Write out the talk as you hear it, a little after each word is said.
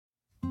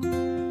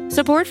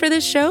Support for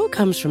this show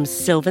comes from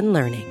Sylvan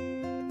Learning.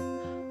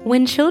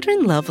 When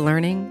children love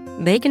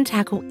learning, they can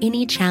tackle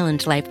any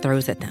challenge life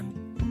throws at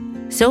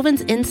them.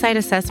 Sylvan's Insight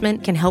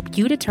Assessment can help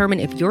you determine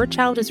if your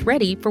child is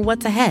ready for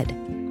what's ahead.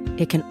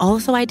 It can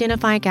also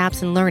identify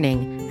gaps in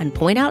learning and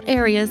point out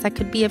areas that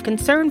could be of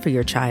concern for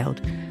your child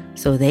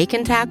so they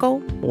can tackle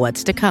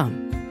what's to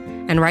come.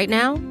 And right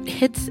now,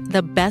 it's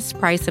the best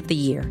price of the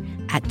year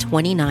at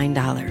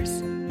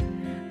 $29.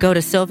 Go to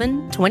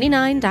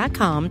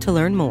sylvan29.com to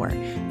learn more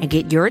and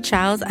get your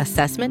child's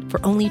assessment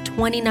for only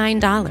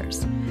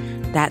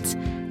 $29. That's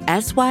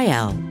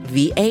SYLVAN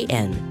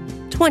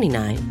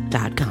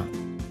 29.com.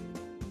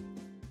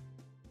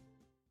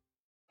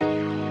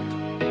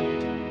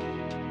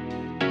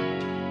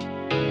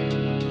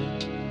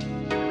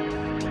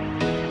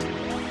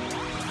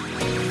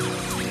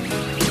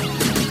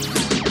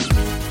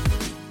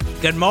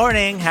 Good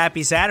morning.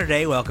 Happy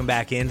Saturday. Welcome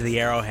back into the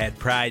Arrowhead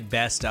Pride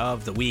Best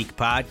of the Week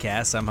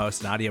podcast. I'm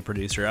host and audio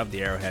producer of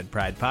the Arrowhead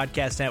Pride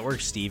Podcast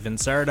Network, Steven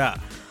Serta.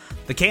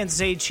 The Kansas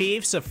City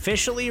Chiefs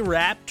officially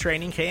wrapped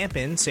training camp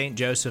in St.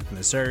 Joseph,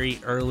 Missouri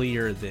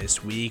earlier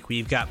this week.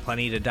 We've got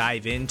plenty to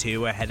dive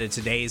into ahead of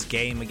today's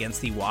game against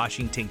the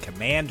Washington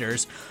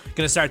Commanders.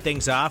 Going to start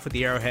things off with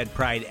the Arrowhead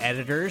Pride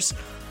editors.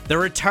 The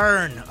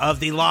return of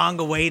the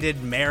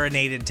long-awaited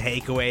Marinated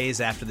takeaways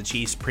after the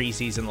Chiefs'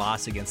 preseason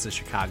loss against the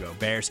Chicago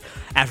Bears.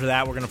 After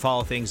that, we're going to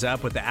follow things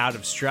up with the Out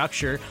of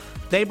Structure.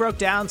 They broke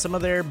down some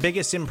of their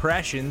biggest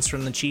impressions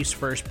from the Chiefs'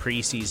 first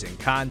preseason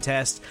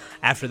contest.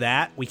 After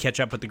that, we catch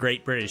up with the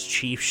Great British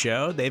Chiefs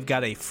Show. They've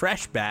got a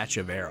fresh batch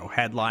of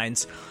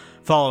Arrowheadlines.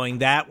 Following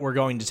that, we're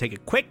going to take a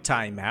quick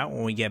timeout.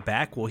 When we get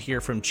back, we'll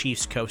hear from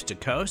Chiefs Coast to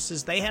Coast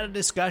as they had a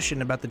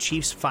discussion about the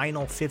Chiefs'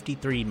 final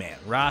 53-man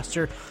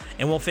roster.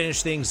 And we'll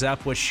finish things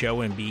up with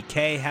Show and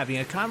BK having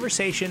a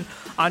conversation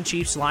on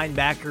Chiefs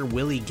linebacker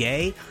Willie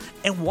Gay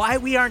and why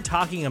we aren't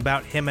talking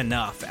about him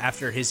enough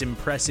after his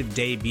impressive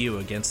debut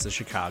against the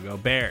Chicago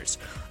Bears.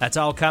 That's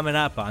all coming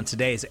up on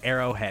today's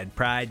Arrowhead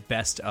Pride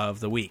Best of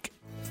the Week.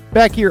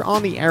 Back here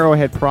on the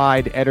Arrowhead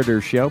Pride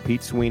Editor Show,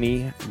 Pete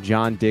Sweeney,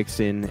 John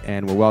Dixon,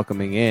 and we're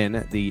welcoming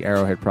in the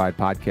Arrowhead Pride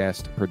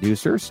Podcast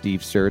producer,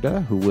 Steve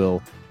Serta, who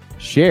will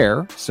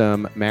share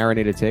some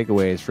marinated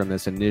takeaways from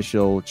this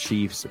initial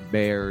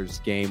Chiefs-Bears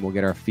game. We'll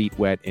get our feet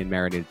wet in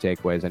marinated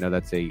takeaways. I know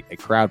that's a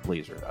crowd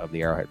pleaser of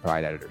the Arrowhead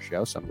Pride Editor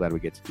Show, so I'm glad we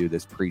get to do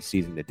this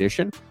preseason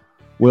edition.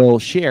 We'll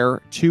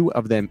share two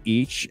of them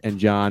each, and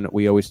John,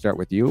 we always start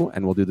with you,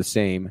 and we'll do the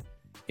same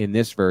in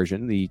this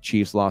version. The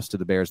Chiefs lost to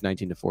the Bears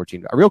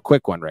 19-14. A real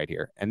quick one right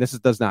here, and this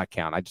does not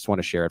count. I just want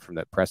to share it from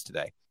the press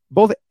today.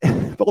 Both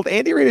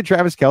Andy Reid and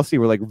Travis Kelce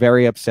were like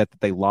very upset that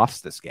they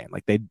lost this game.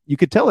 Like you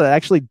could tell it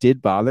actually did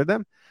bother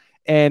them.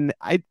 And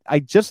I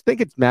just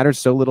think it matters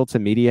so little to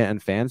media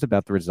and fans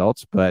about the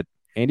results. But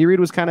Andy Reid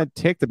was kind of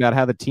ticked about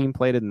how the team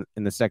played in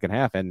the second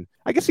half. And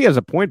I guess he has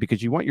a point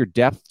because you want your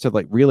depth to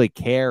like really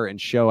care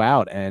and show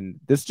out. And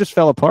this just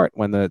fell apart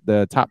when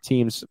the top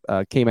teams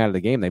came out of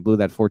the game. They blew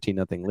that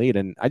 14-0 lead.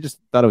 And I just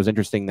thought it was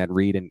interesting that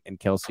Reid and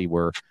Kelce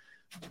were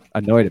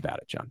annoyed about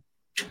it, John.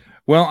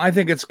 Well, I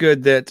think it's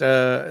good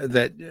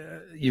that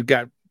you've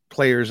got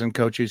players and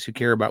coaches who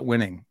care about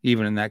winning,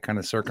 even in that kind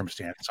of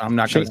circumstance. So I'm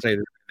not going to say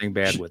there's anything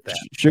bad with that.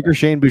 Sugar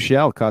Shane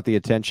Buechele caught the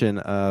attention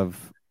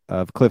of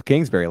Cliff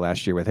Kingsbury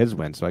last year with his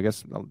win. So I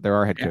guess there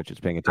are head coaches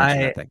paying attention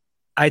to that thing.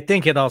 I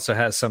think it also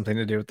has something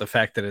to do with the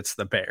fact that it's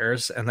the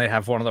Bears and they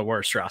have one of the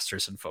worst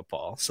rosters in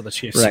football. So the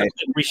Chiefs, right?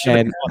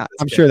 And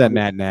I'm sure that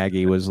Matt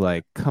Nagy was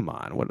like, "Come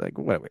on, what are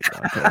we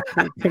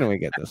doing? Can we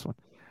get this one?"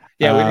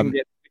 Yeah,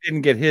 we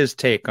didn't get his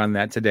take on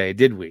that today,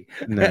 did we?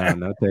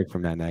 No take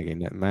from Matt Nagy.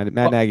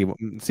 Matt Nagy,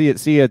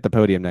 see you at the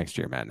podium next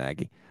year, Matt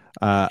Nagy.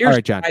 All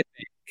right, John. Go ahead.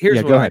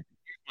 Here's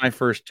my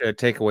first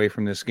takeaway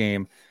from this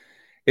game.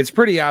 It's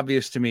pretty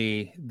obvious to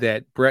me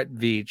that Brett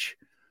Veach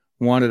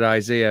wanted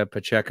Isaiah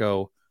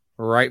Pacheco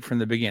right from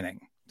the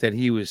beginning, that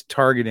he was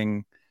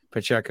targeting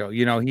Pacheco.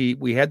 You know,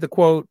 we had the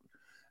quote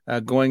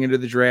going into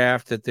the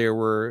draft that there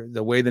were,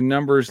 the way the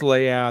numbers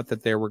lay out,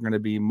 that there were going to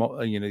be,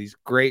 these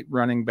great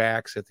running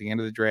backs at the end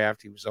of the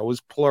draft. He was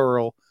always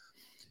plural.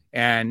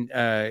 And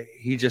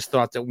he just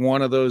thought that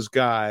one of those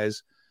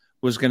guys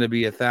was going to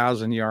be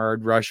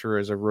 1,000-yard rusher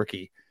as a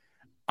rookie.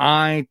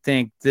 I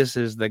think this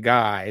is the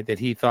guy that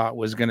he thought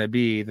was going to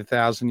be the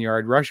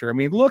 1,000-yard rusher. I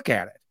mean, look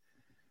at it.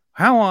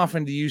 How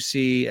often do you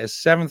see a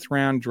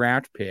 7th-round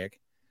draft pick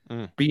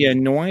be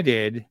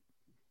anointed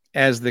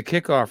as the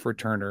kickoff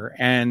returner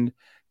and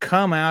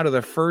come out of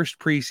the first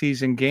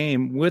preseason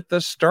game with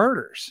the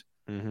starters?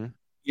 Mm-hmm.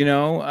 You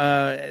know,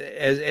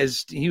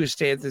 as he was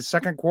staying at the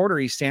second quarter,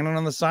 he's standing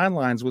on the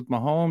sidelines with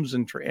Mahomes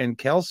and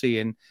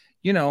Kelce, and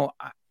you know,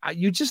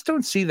 you just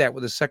don't see that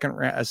with a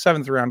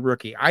 7th-round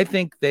rookie. I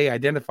think they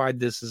identified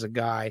this as a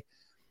guy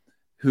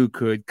who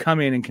could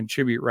come in and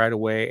contribute right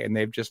away, and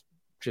they've just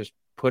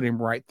put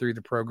him right through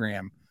the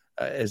program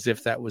as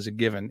if that was a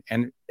given.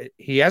 And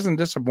he hasn't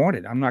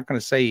disappointed. I'm not going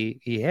to say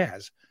he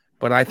has,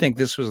 but I think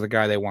this was the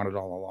guy they wanted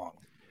all along.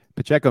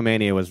 Pacheco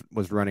Mania was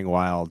running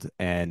wild,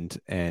 and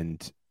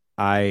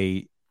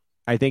I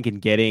I think in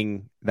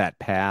getting that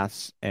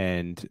pass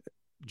and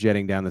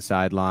jetting down the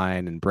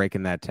sideline and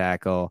breaking that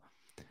tackle,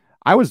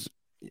 I was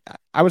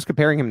I was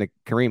comparing him to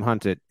Kareem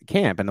Hunt at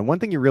camp, and the one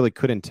thing you really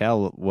couldn't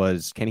tell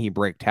was, can he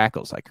break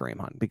tackles like Kareem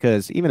Hunt?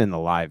 Because even in the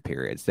live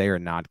periods, they are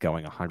not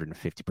going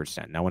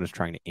 150%. No one is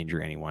trying to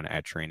injure anyone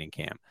at training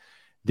camp.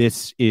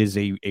 This is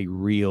a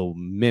real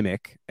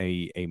mimic,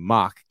 a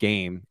mock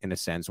game in a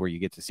sense where you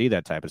get to see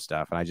that type of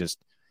stuff. And I just,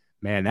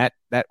 man,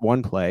 that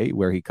one play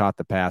where he caught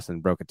the pass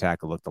and broke a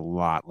tackle looked a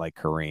lot like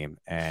Kareem.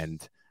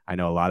 And I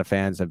know a lot of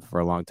fans have for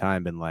a long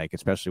time been like,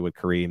 especially with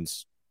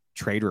Kareem's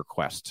trade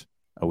request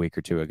a week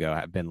or two ago,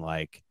 have been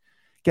like,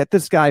 get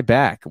this guy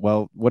back.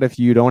 Well, what if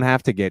you don't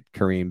have to get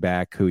Kareem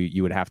back, who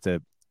you would have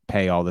to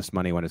pay all this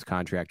money when his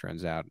contract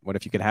runs out? What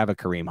if you could have a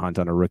Kareem Hunt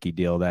on a rookie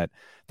deal that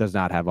does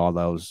not have all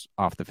those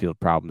off the field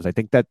problems? I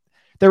think that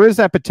there is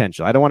that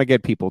potential. I don't want to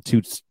get people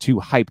too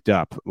hyped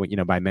up,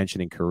 by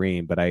mentioning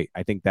Kareem, but I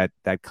think that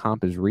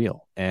comp is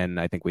real, and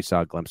I think we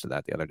saw a glimpse of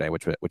that the other day,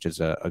 which is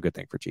a good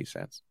thing for Chiefs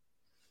fans.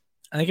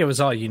 I think it was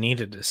all you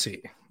needed to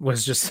see,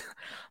 was just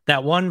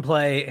that one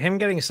play, him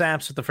getting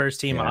snaps with the first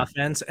team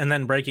offense and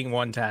then breaking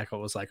one tackle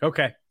was like,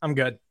 okay, I'm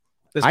good.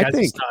 This guy's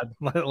a stud.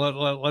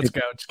 Let's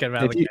go. Just get him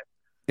out of the game.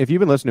 If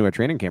you've been listening to our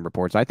training camp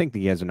reports, I think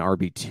he has an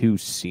RB2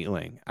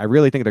 ceiling. I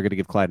really think they're going to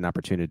give Clyde an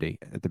opportunity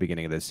at the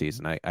beginning of this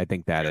season. I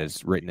think that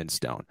is written in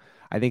stone.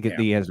 I think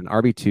he has an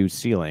RB2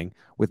 ceiling,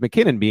 with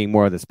McKinnon being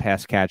more of this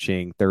pass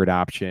catching, third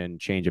option,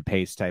 change of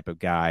pace type of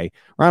guy.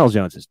 Ronald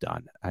Jones is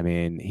done. I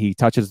mean, he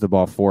touches the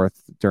ball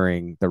fourth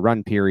during the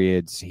run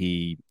periods.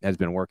 He has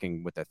been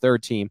working with the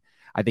third team.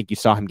 I think you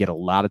saw him get a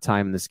lot of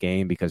time in this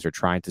game because they're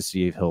trying to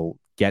see if he'll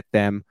get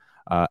them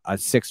a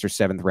 6th or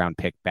 7th round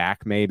pick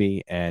back,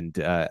 maybe. And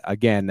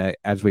again,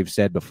 as we've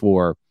said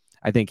before,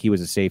 I think he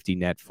was a safety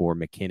net for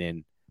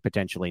McKinnon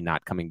potentially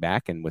not coming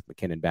back. And with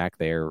McKinnon back,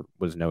 there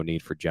was no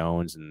need for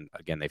Jones. And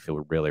again, they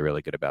feel really,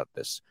 really good about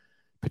this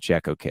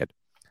Pacheco kid.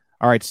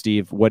 All right,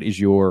 Steve, what is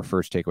your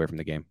first takeaway from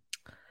the game?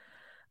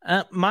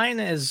 Mine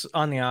is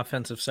on the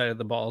offensive side of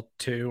the ball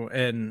too.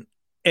 And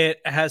it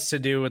has to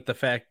do with the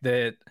fact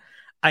that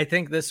I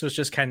think this was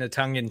just kind of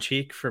tongue in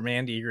cheek from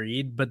Andy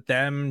Reid, but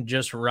them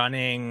just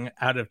running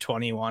out of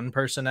 21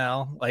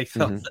 personnel, like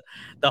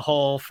the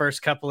whole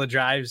first couple of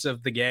drives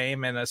of the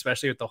game, and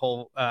especially with the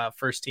whole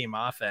first team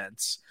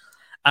offense.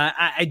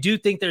 I do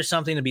think there's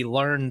something to be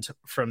learned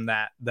from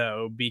that,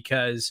 though,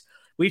 because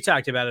we've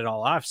talked about it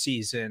all off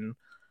season.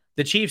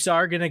 The Chiefs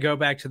are going to go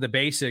back to the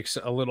basics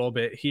a little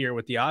bit here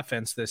with the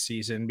offense this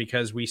season,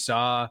 because we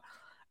saw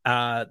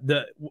I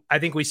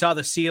think we saw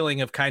the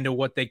ceiling of kind of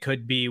what they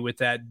could be with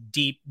that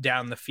deep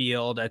down the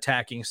field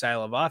attacking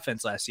style of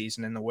offense last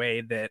season, in the way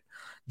that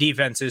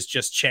defenses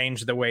just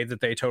changed the way that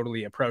they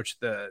totally approach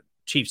the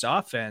Chiefs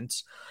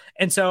offense.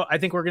 And so I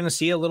think we're going to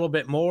see a little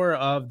bit more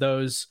of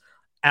those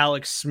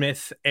Alex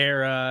Smith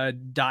era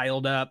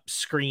dialed up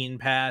screen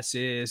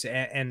passes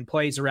and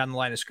plays around the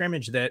line of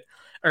scrimmage that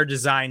are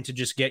designed to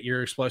just get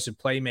your explosive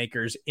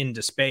playmakers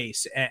into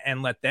space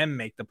and let them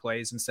make the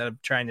plays instead of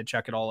trying to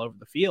chuck it all over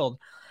the field.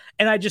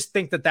 And I just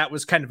think that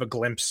was kind of a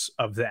glimpse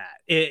of that.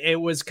 It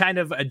was kind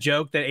of a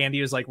joke that Andy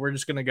was like, we're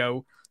just going to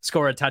go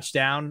score a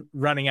touchdown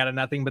running out of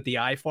nothing but the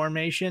I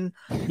formation.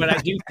 But I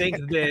do think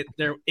that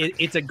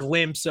it's a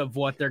glimpse of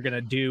what they're going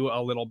to do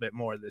a little bit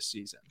more this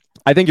season.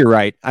 I think you're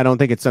right. I don't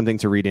think it's something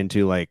to read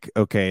into like,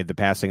 okay, the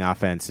passing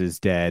offense is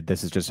dead.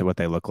 This is just what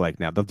they look like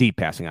now. The deep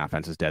passing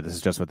offense is dead. This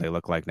is just what they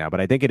look like now.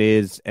 But I think it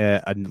is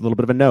a little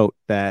bit of a note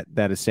that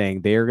is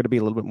saying they're going to be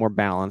a little bit more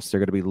balanced. They're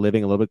going to be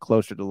living a little bit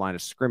closer to the line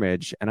of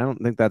scrimmage. And I don't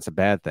think that's a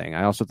bad thing.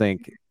 I also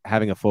think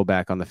having a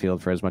fullback on the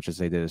field for as much as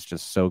they did is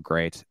just so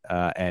great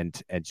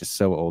and just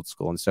so old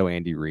school and so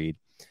Andy Reid.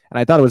 And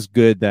I thought it was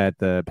good that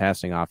the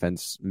passing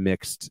offense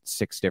mixed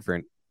 6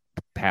 different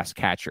pass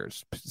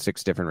catchers,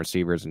 6 different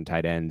receivers and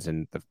tight ends,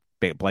 and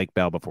the Blake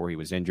Bell, before he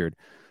was injured,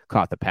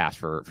 caught the pass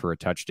for a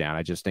touchdown.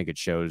 I just think it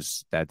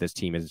shows that this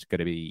team is going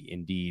to be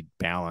indeed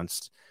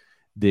balanced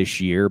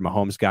this year.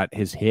 Mahomes got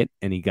his hit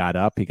and he got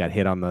up. He got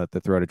hit on the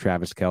throw to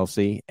Travis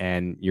Kelce.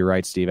 And you're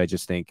right, Steve. I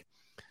just think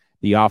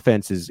the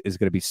offense is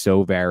going to be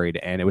so varied.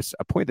 And it was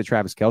a point that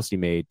Travis Kelce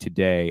made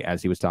today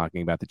as he was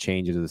talking about the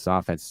changes of this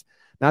offense.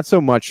 Not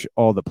so much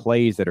all the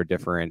plays that are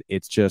different.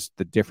 It's just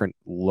the different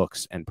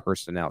looks and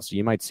personnel. So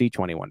you might see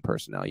 21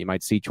 personnel. You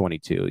might see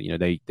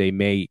 22. They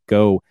may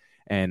go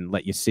and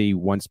let you see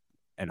once,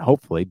 and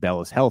hopefully Bell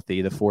is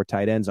healthy, the 4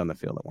 tight ends on the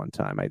field at one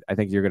time. I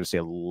think you're going to see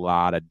a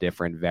lot of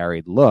different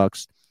varied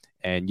looks,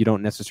 and you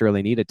don't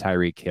necessarily need a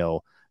Tyreek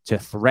Hill to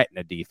threaten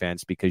a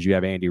defense because you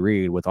have Andy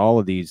Reid with all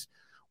of these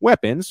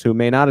weapons who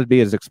may not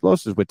be as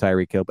explosive with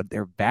Tyreek Hill, but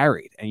they're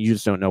varied, and you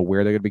just don't know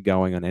where they're going to be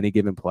going on any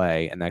given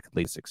play, and that could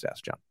lead to success,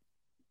 John.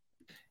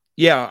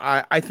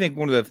 Yeah, I think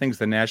one of the things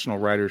the national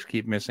writers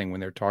keep missing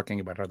when they're talking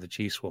about how the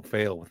Chiefs will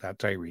fail without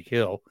Tyreek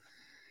Hill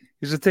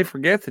is that they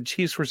forget the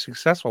Chiefs were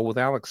successful with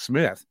Alex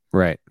Smith.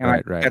 Right.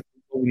 That's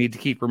what we need to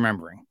keep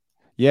remembering.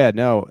 Yeah,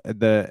 no,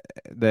 the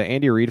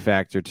Andy Reid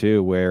factor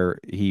too, where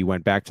he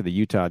went back to the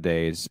Utah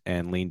days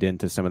and leaned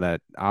into some of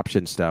that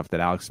option stuff that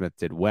Alex Smith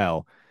did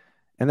well,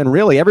 And then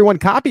really everyone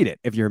copied it.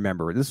 If you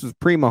remember, this was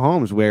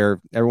pre-Mahomes where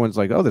everyone's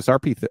like, oh, this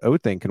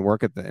RPO thing can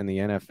work in the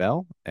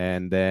NFL.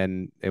 And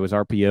then it was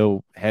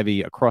RPO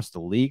heavy across the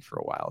league for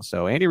a while.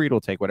 So Andy Reid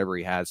will take whatever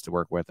he has to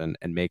work with and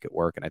make it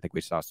work. And I think we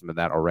saw some of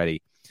that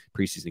already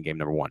preseason game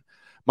number 1.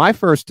 My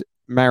first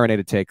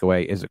marinated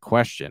takeaway is a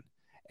question.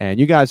 And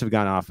you guys have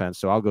gone offense,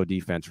 so I'll go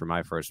defense for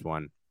my first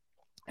one.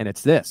 And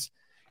it's this.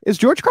 Is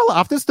George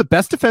Karlaftis the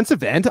best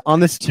defensive end on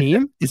this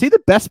team? Is he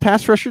the best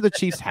pass rusher the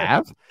Chiefs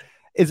have?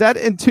 Is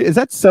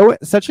that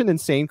such an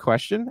insane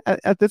question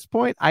at this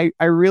point? I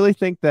really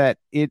think that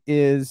it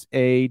is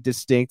a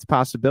distinct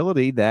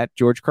possibility that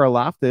George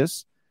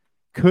Karlaftis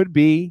could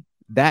be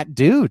that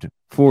dude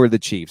for the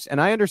Chiefs.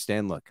 And I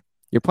understand, look,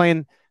 you're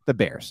playing the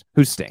Bears,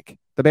 who stink.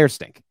 The Bears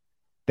stink.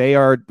 They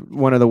are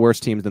one of the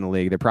worst teams in the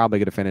league. They're probably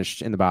going to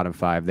finish in the bottom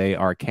 5. They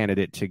are a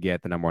candidate to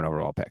get the number 1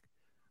 overall pick.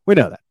 We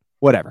know that.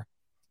 Whatever.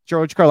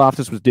 George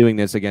Karlaftis was doing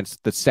this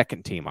against the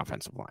second team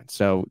offensive line.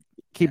 So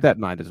keep that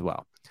in mind as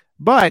well.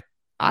 But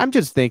I'm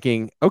just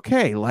thinking,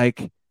 okay,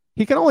 like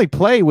he can only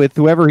play with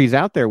whoever he's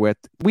out there with.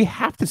 We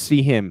have to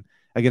see him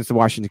against the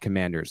Washington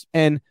Commanders.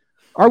 And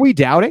are we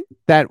doubting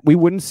that we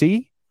wouldn't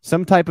see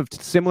some type of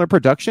similar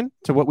production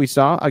to what we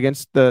saw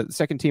against the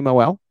second team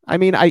OL? I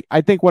mean,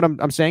 I think what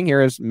I'm saying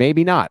here is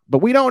maybe not, but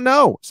we don't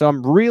know. So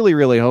I'm really,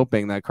 really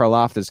hoping that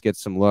Karlaftis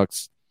gets some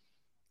looks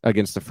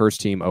against the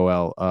first team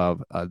OL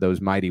of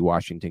those mighty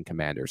Washington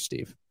Commanders,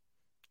 Steve.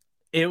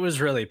 It was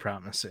really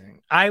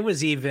promising. I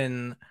was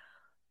even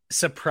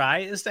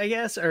surprised, I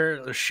guess,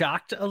 or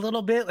shocked a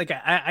little bit. Like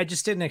I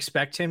just didn't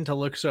expect him to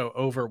look so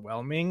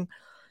overwhelming.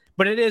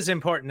 But it is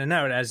important to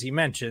note, as you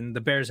mentioned,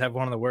 the Bears have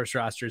one of the worst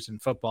rosters in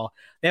football.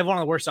 They have one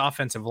of the worst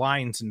offensive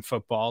lines in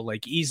football,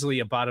 like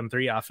easily a bottom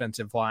 3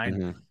 offensive line.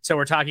 Mm-hmm. So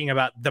we're talking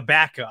about the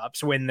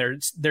backups when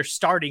their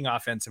starting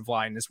offensive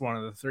line is one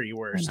of the 3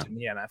 worst in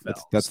the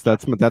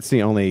NFL. That's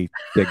the only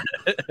big.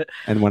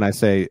 And when I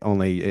say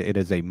only, it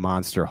is a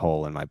monster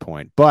hole in my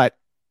point. But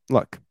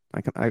look,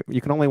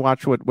 you can only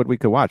watch what we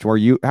could watch.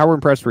 How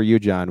impressed were you,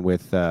 John,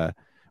 with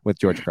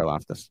George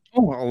Karlaftis?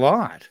 Oh, a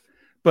lot.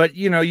 But,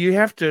 you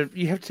have to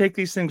take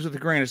these things with a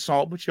grain of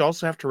salt, but you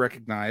also have to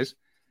recognize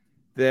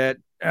that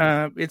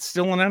it's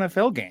still an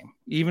NFL game,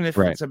 even if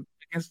it's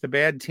against a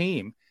bad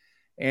team.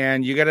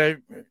 And you got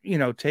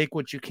to, take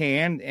what you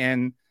can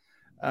and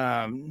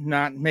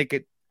not make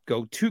it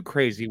go too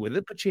crazy with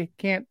it, but you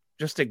can't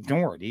just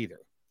ignore it either.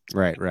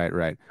 Right.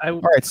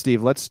 All right,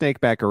 Steve, let's snake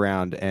back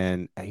around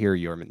and hear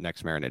your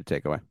next marinated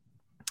takeaway.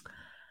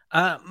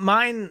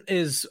 Mine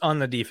is on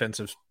the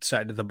defensive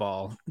side of the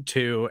ball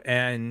too.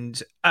 And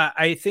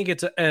I think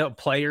it's a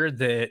player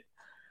that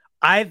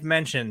I've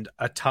mentioned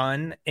a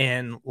ton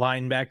in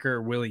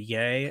linebacker Willie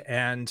Gay.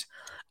 And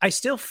I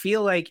still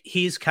feel like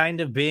he's kind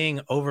of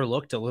being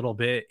overlooked a little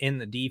bit in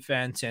the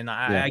defense. And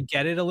I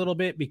get it a little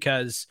bit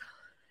because,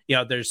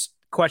 there's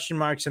question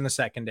marks in the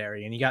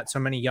secondary and you got so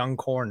many young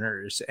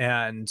corners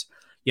and,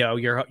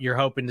 you're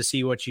hoping to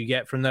see what you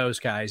get from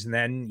those guys. And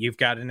then you've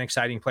got an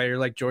exciting player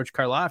like George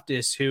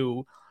Karlaftis,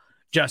 who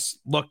just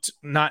looked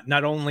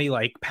not only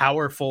like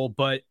powerful,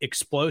 but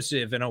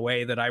explosive in a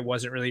way that I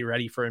wasn't really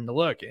ready for him to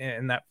look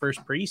in that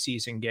first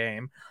preseason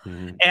game.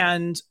 Mm-hmm.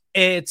 And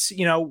it's,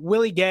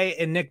 Willie Gay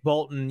and Nick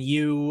Bolton,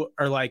 you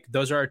are like,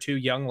 those are our 2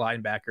 young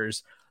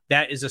linebackers.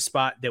 That is a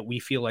spot that we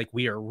feel like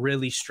we are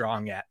really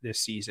strong at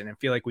this season and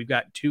feel like we've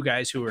got 2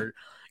 guys who are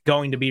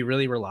going to be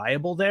really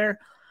reliable there.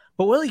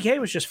 But Willie Gay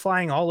was just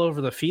flying all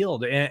over the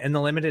field in the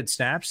limited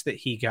snaps that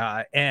he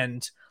got.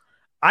 And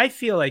I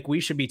feel like we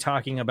should be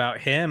talking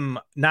about him,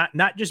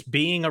 not just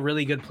being a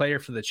really good player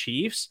for the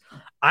Chiefs.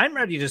 I'm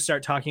ready to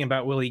start talking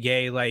about Willie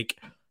Gay. Like,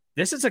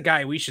 this is a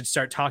guy we should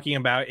start talking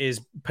about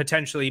is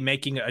potentially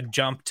making a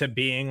jump to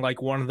being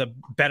like one of the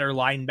better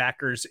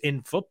linebackers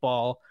in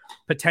football,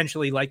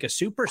 potentially like a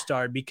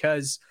superstar,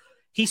 because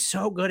he's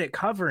so good at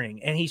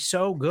covering and he's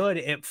so good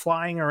at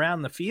flying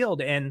around the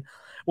field. And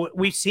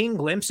we've seen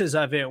glimpses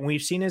of it and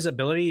we've seen his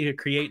ability to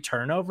create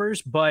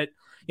turnovers, but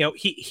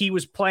he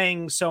was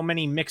playing so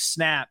many mixed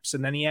snaps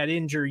and then he had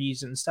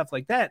injuries and stuff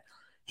like that.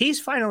 He's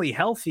finally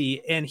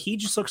healthy and he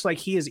just looks like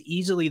he is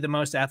easily the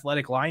most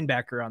athletic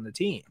linebacker on the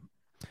team.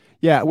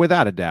 Yeah,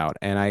 without a doubt.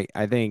 And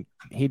I think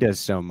he does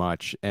so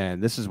much.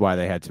 And this is why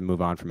they had to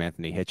move on from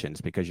Anthony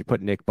Hitchens, because you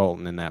put Nick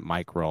Bolton in that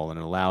Mike role and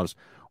it allows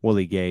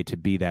Willie Gay to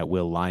be that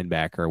will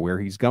linebacker where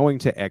he's going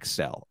to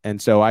excel.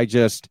 And so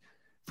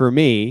for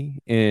me,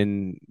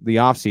 in the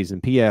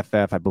offseason,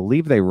 PFF, I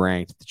believe they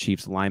ranked the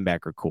Chiefs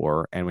linebacker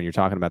core. And when you're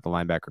talking about the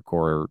linebacker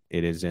core,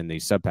 it is in the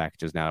sub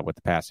packages now with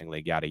the passing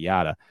league, yada,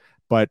 yada.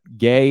 But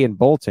Gay and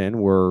Bolton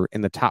were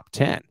in the top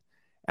 10.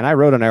 And I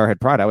wrote on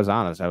Arrowhead Pride, I was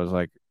honest. I was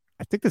like,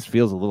 I think this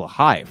feels a little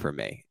high for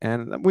me.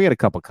 And we had a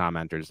couple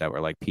commenters that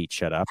were like, Pete,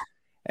 shut up.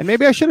 And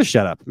maybe I should have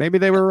shut up. Maybe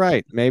they were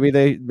right. Maybe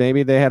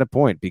they had a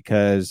point,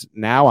 because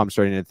now I'm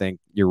starting to think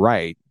you're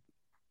right.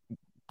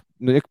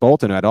 Nick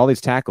Bolton, who had all these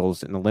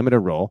tackles in a limited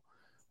role,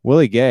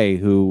 Willie Gay,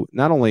 who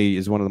not only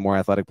is one of the more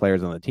athletic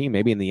players on the team,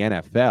 maybe in the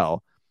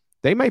NFL,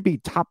 they might be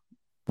top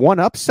 1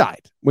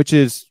 upside, which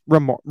is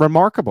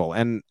remarkable.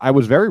 And I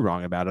was very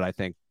wrong about it, I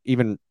think,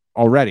 even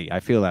already. I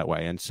feel that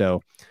way. And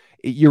so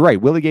you're right.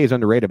 Willie Gay is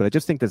underrated, but I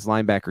just think this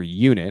linebacker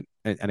unit,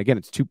 and again,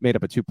 it's made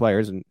up of 2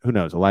 players, and who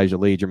knows, Elijah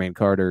Lee, Jermaine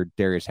Carter,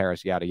 Darius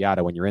Harris, yada,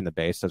 yada, when you're in the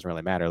base, doesn't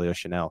really matter, Leo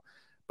Chanel.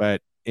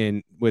 But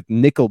with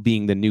nickel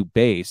being the new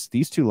base,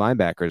 these 2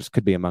 linebackers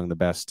could be among the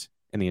best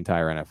in the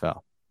entire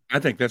NFL. I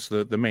think that's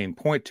the main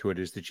point to it,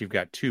 is that you've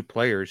got 2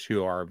 players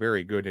who are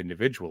very good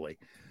individually.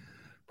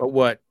 But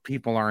what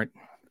people aren't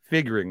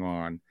figuring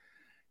on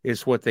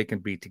is what they can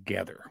be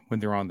together when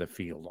they're on the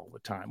field all the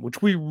time,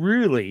 which we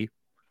really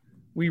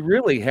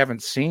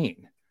haven't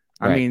seen.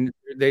 Right. I mean,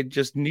 they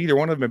just, neither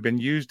one of them have been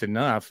used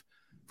enough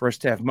for us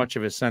to have much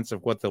of a sense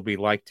of what they'll be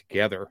like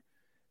together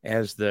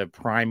as the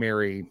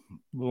primary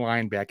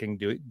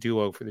linebacking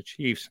duo for the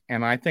Chiefs.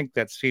 And I think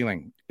that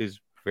ceiling is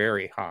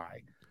very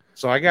high.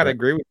 So I got to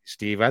agree with you,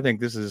 Steve. I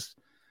think this is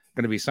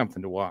going to be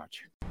something to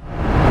watch.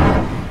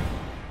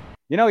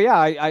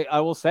 I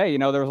will say,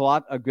 there was a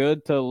lot of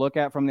good to look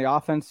at from the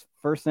offense.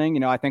 First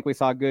thing, I think we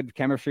saw good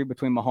chemistry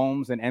between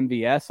Mahomes and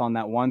MVS on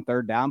that 1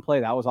 third down play.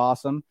 That was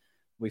awesome.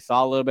 We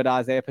saw a little bit of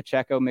Isaiah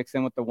Pacheco mix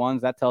in with the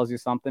ones. That tells you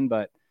something.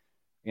 But,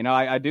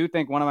 I do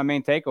think one of my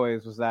main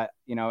takeaways was that,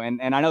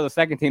 and I know the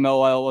second team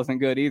OL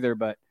wasn't good either,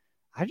 but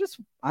I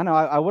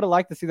would have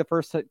liked to see the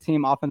first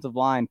team offensive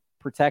line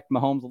protect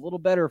Mahomes a little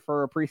better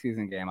for a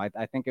preseason game.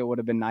 I think it would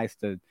have been nice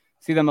to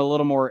see them a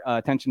little more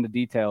attention to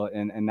detail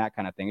and that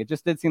kind of thing. It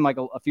just did seem like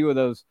a few of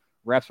those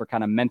reps were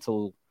kind of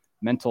mental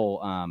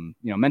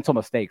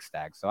mistakes,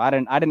 Stag. So I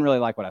didn't really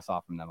like what I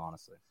saw from them,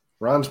 honestly.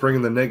 Ron's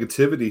bringing the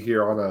negativity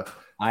here on a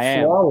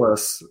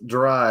flawless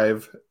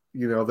drive,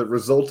 that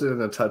resulted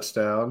in a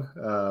touchdown.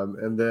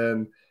 And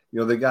then,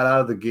 they got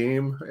out of the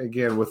game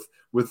again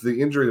with the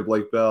injury to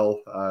Blake Bell,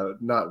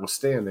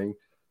 notwithstanding.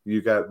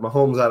 You got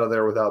Mahomes out of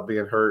there without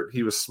being hurt.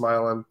 He was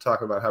smiling,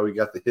 talking about how he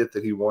got the hit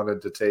that he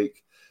wanted to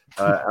take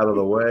out of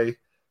the way.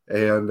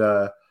 And,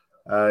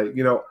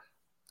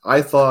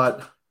 I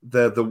thought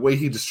that the way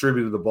he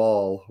distributed the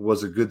ball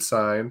was a good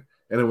sign,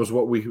 and it was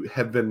what we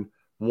had been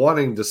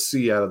wanting to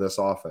see out of this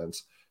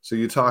offense. So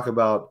you talk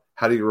about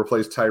how do you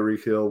replace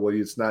Tyreek Hill? Well,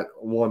 it's not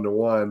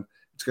 1-to-1.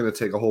 It's going to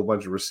take a whole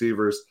bunch of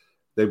receivers.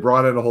 They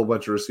brought in a whole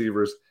bunch of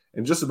receivers,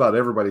 and just about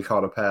everybody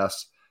caught a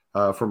pass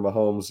from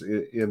Mahomes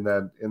in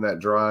that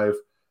drive,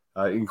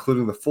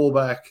 including the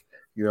fullback.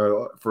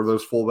 For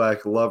those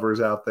fullback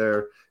lovers out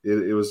there,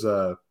 it was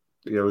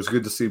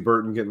good to see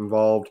Burton get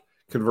involved,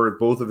 convert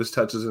both of his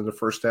touches into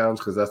first downs,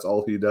 because that's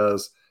all he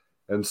does.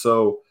 And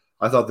so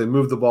I thought they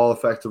moved the ball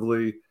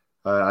effectively.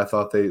 I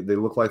thought they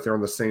looked like they're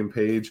on the same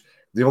page.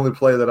 The only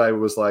play that I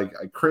was like,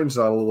 I cringed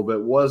on a little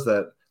bit was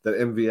that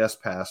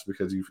MVS pass,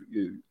 because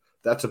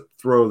that's a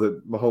throw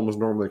that Mahomes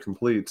normally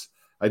completes.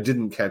 I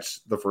didn't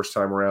catch the first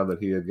time around that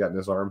he had gotten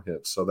his arm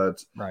hit. So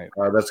that's right.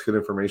 That's good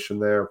information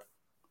there.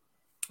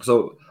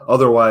 So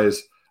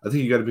otherwise, I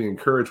think you got to be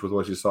encouraged with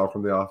what you saw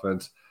from the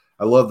offense.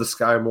 I love the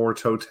Sky Moore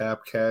toe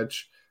tap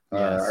catch.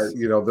 Yes.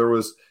 There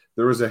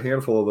was a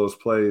handful of those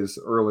plays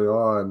early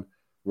on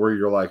where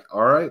you're like,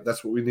 all right,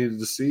 that's what we needed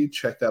to see.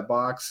 Check that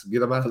box, get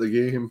them out of the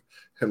game,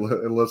 and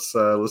let's see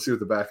what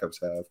the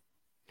backups have.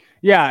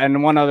 Yeah,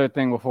 and one other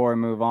thing before we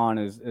move on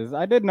is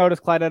I did notice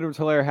Clyde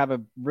Edwards-Helaire have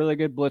a really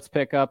good blitz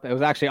pickup. It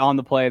was actually on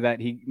the play that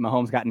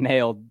Mahomes got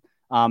nailed.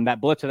 That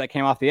blitzer that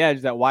came off the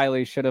edge that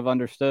Wiley should have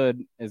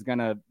understood is going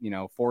to,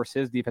 force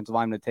his defensive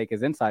lineman to take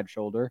his inside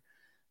shoulder.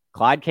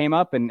 Clyde came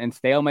up and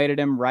stalemated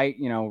him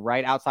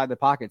right outside the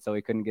pocket, so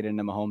he couldn't get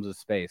into Mahomes'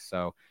 space.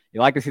 So you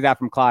like to see that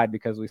from Clyde,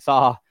 because we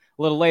saw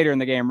a little later in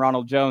the game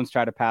Ronald Jones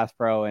try to pass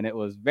pro, and it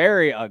was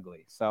very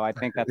ugly. So I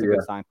think that's a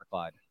good sign for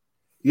Clyde.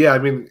 Yeah, I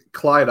mean,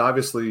 Clyde,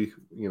 obviously,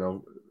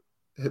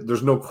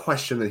 there's no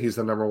question that he's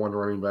the number one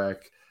running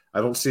back.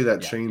 I don't see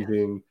that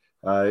changing.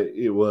 I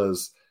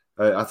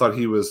thought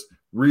he was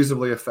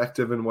reasonably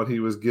effective in what he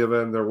was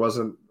given. There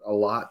wasn't a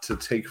lot to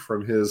take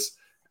from his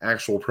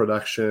actual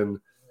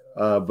production,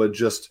 but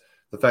just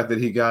the fact that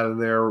he got in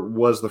there,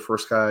 was the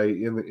first guy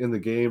in the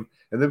game.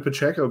 And then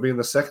Pacheco being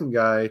the second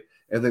guy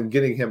and then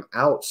getting him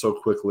out so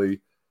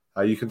quickly,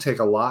 you can take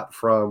a lot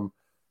from,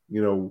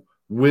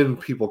 when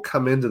people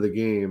come into the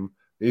game,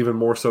 even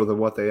more so than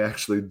what they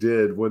actually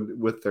did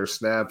with their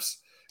snaps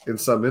in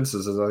some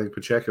instances. I think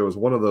Pacheco was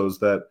one of those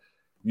that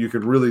you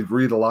could really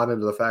read a lot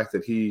into the fact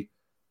that he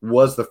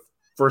was the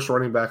first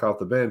running back off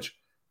the bench,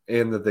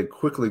 and that they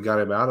quickly got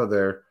him out of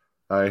there,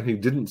 and he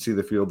didn't see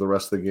the field the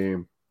rest of the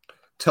game.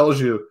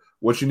 Tells you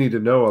what you need to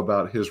know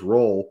about his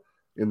role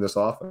in this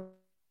offense.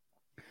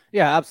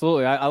 Yeah,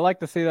 absolutely. I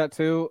like to see that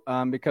too,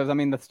 because,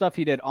 the stuff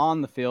he did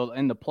on the field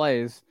in the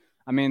plays,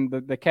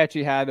 the catch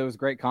he had, it was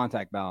great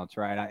contact balance,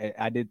 right?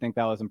 I did think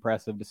that was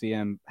impressive to see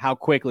him, how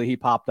quickly he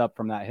popped up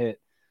from that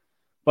hit.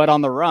 But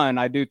on the run,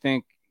 I do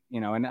think,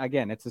 and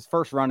again, it's his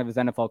first run of his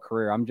NFL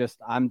career. I'm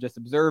just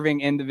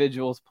observing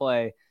individuals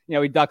play.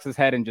 He ducks his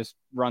head and just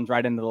runs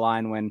right into the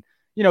line when,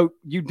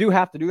 you do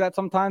have to do that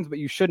sometimes, but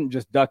you shouldn't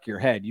just duck your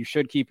head. You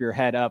should keep your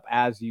head up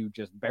as you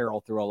just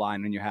barrel through a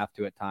line when you have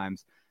to at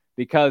times,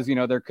 because,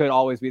 there could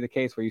always be the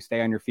case where you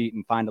stay on your feet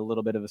and find a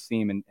little bit of a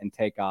seam and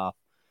take off.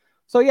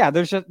 So yeah,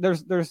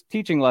 there's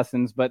teaching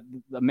lessons, but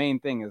the main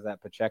thing is that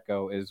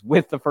Pacheco is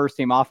with the first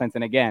team offense,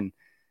 and again,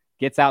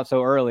 gets out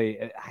so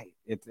early.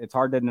 It's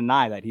hard to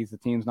deny that he's the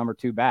team's number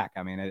 2 back.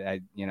 I mean,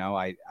 I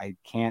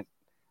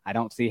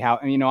don't see how.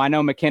 I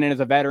know McKinnon is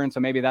a veteran, so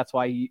maybe that's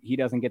why he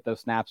doesn't get those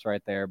snaps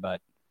right there. But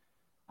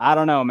I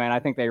don't know, man. I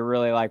think they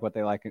really like what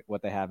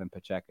they have in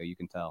Pacheco. You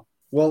can tell.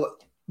 Well,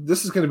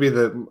 this is going to be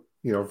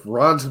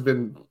Ron's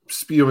been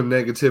spewing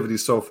negativity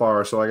so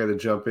far, so I got to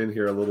jump in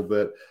here a little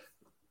bit.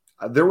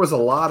 There was a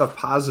lot of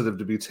positive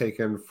to be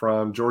taken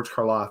from George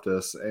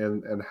Karlaftis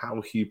and how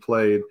he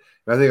played.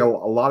 And I think a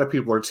lot of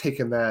people are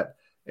taking that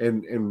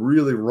and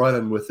really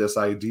running with this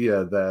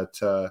idea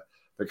that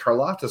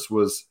Karlaftis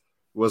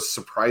was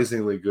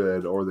surprisingly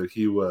good, or that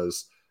he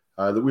was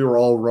that we were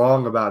all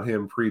wrong about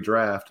him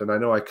pre-draft. And I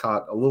know I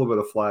caught a little bit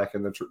of flack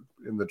in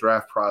the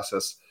draft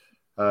process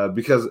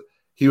because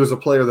he was a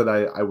player that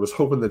I was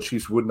hoping the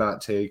Chiefs would not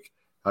take.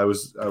 I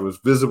was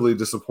visibly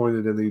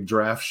disappointed in the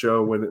draft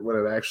show when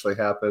it actually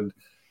happened.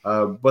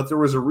 But there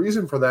was a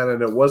reason for that,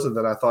 and it wasn't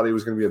that I thought he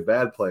was going to be a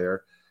bad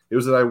player. It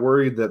was that I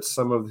worried that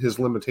some of his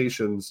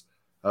limitations,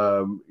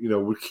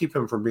 would keep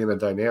him from being a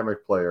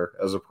dynamic player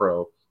as a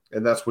pro.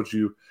 And that's what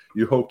you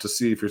hope to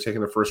see if you're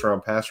taking a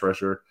first-round pass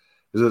rusher,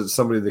 is that it's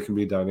somebody that can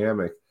be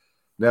dynamic.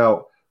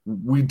 Now,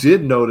 we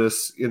did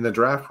notice in the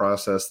draft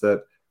process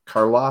that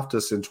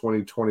Karlaftis in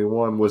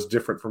 2021 was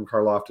different from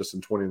Karlaftis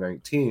in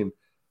 2019.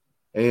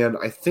 And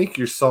I think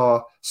you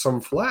saw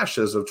some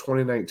flashes of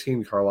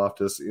 2019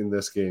 Karlaftis in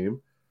this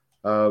game.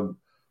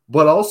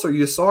 But also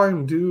you saw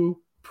him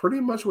do pretty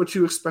much what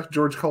you expect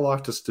George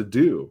Karlaftis to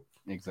do.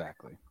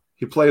 Exactly.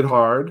 He played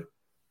hard.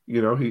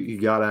 He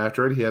got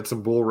after it. He had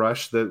some bull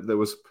rush that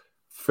was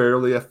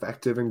fairly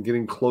effective in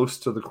getting close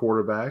to the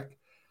quarterback.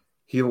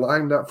 He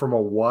lined up from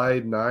a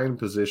wide 9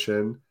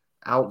 position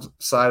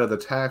outside of the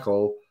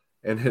tackle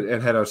and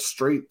had a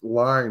straight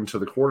line to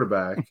the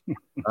quarterback.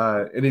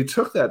 And he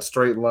took that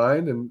straight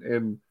line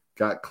and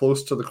got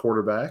close to the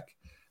quarterback.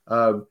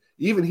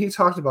 Even he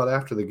talked about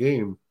after the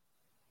game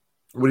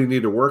what he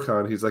needed to work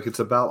on. He's like, it's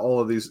about all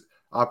of these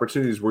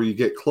opportunities where you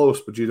get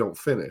close, but you don't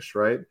finish,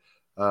 right?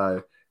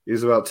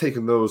 He's about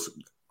taking those,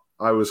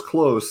 I was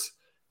close,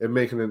 and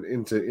making it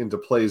into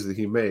plays that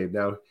he made.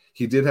 Now,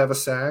 he did have a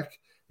sack.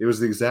 It was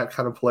the exact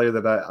kind of play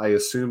that I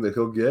assume that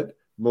he'll get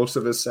most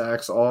of his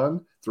sacks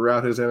on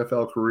throughout his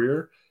NFL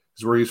career,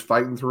 is where he's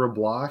fighting through a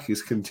block.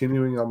 He's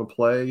continuing on the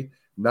play,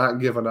 not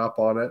giving up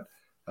on it.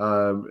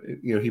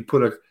 He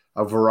put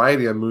a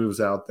variety of moves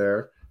out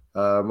there,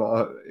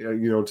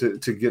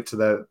 to get to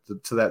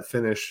that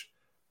finish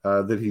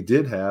that he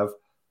did have.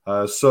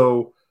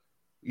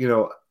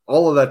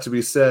 All of that to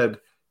be said,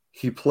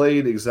 he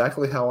played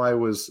exactly how I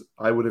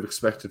would have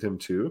expected him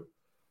to,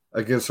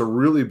 against a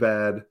really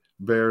bad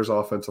Bears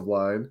offensive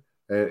line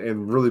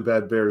and really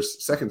bad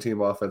Bears second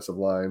team offensive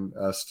line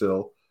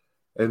still.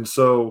 And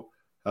so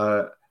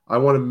I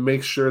want to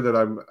make sure that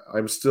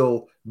I'm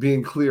still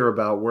being clear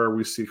about where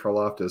we see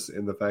Karlaftis,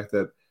 in the fact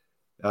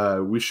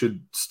that we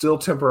should still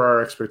temper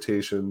our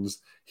expectations.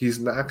 He's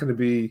not going to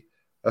be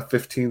a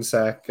 15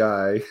 sack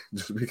guy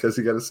just because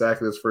he got a sack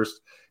in his first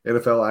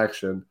NFL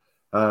action.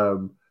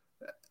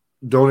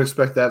 Don't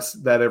expect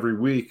that every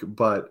week,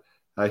 but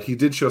he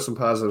did show some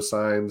positive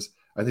signs.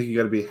 I think you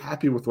got to be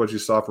happy with what you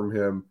saw from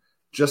him.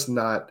 Just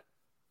not,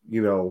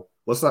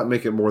 let's not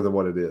make it more than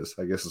what it is,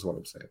 I guess is what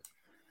I'm saying.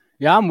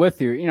 Yeah, I'm with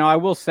you. I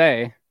will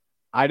say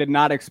I did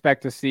not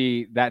expect to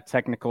see that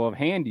technical of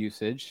hand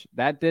usage.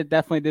 That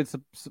definitely did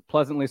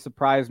pleasantly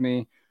surprise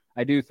me.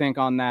 I do think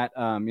on that,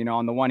 on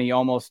the one he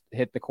almost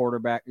hit the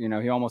quarterback,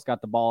 he almost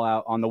got the ball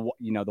out on the,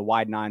 the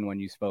wide 9 one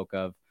you spoke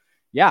of.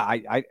 Yeah,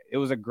 it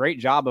was a great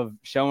job of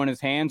showing his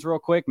hands real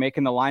quick,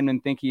 making the lineman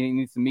think he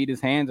needs to meet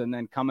his hands, and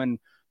then coming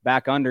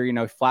back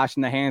under,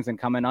 flashing the hands and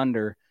coming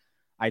under.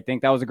 I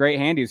think that was a great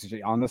hand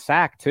usage on the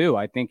sack too.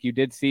 I think you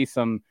did see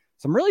some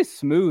really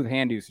smooth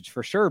hand usage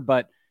for sure,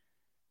 but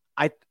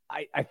I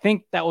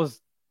think that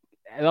was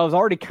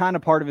already kind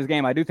of part of his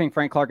game. I do think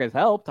Frank Clark has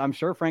helped. I'm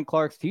sure Frank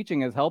Clark's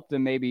teaching has helped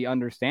him maybe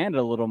understand it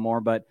a little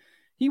more, but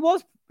he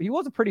was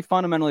a pretty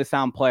fundamentally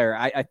sound player.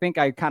 I think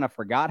I kind of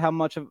forgot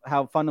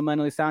how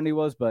fundamentally sound he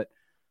was, but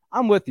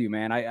I'm with you,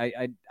 man.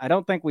 I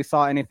don't think we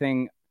saw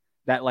anything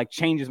that like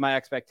changes my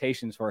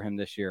expectations for him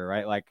this year,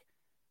 right? Like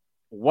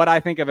what I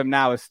think of him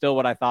now is still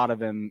what I thought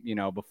of him,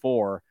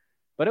 before.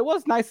 But it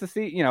was nice to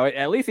see,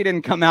 at least he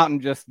didn't come out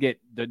and just get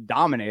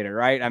dominated,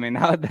 right? I mean,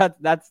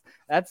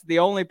 that's the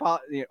only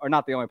or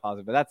not the only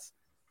positive, but that's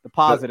the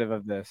positive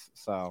of this.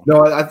 So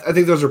no, I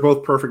think those are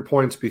both perfect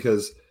points,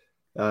 because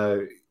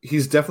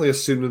he's definitely a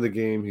student of the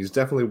game. He's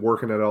definitely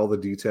working at all the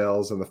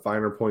details and the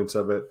finer points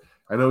of it.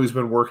 I know he's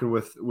been working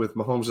with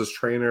Mahomes'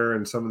 trainer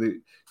and some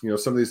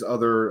of these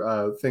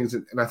other things,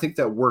 and I think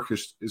that work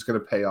is going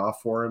to pay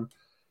off for him.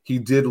 He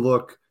did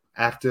look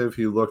active.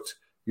 He looked,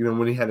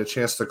 when he had a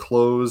chance to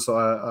close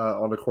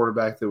on a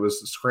quarterback that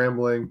was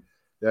scrambling,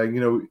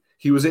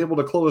 he was able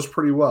to close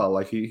pretty well.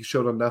 Like he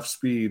showed enough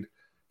speed,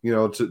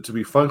 to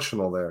be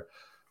functional there.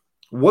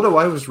 What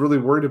I was really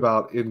worried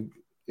about in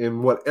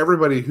what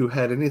everybody who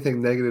had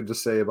anything negative to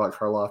say about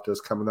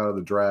Karlaftis coming out of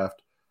the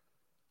draft,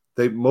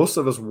 most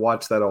of us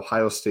watched that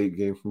Ohio State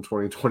game from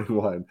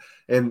 2021,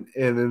 and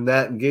in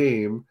that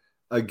game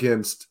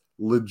against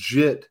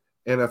legit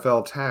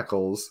NFL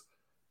tackles,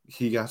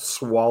 he got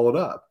swallowed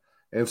up.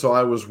 And so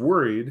I was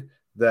worried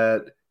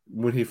that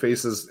when he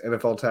faces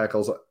NFL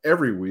tackles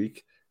every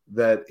week,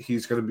 that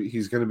he's going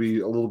to be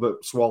a little bit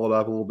swallowed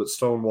up, a little bit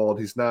stonewalled.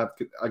 He's not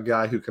a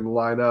guy who can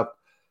line up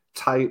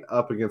tight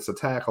up against a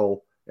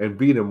tackle and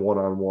beat him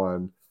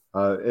one-on-one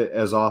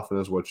as often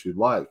as what you'd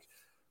like.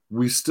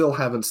 We still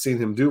haven't seen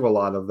him do a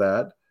lot of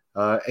that.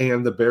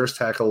 And the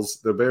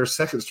Bears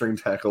second string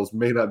tackles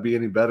may not be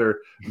any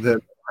better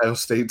than Ohio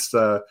State's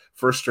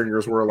first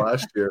stringers were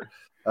last year.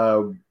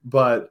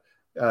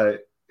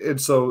 And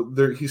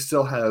so he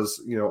still has,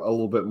 a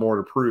little bit more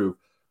to prove,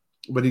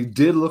 but he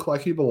did look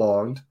like he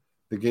belonged.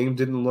 The game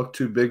didn't look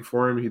too big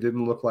for him. He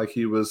didn't look like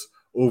he was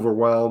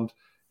overwhelmed.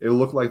 It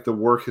looked like the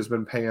work has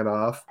been paying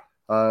off.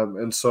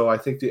 And so I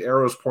think the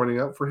arrow's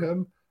pointing up for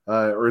him,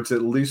 or it's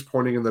at least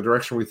pointing in the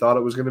direction we thought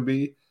it was going to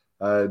be.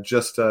 I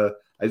just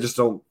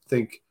don't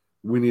think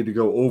we need to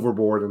go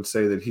overboard and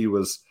say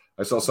that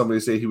I saw somebody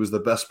say he was the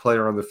best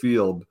player on the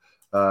field,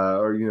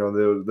 or,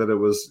 that it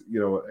was,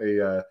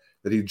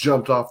 that he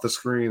jumped off the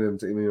screen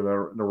and in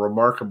a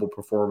remarkable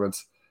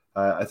performance.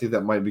 I think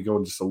that might be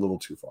going just a little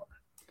too far.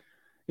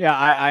 Yeah,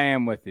 I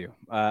am with you.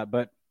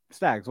 But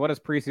Stags, what is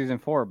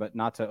preseason for but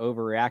not to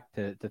overreact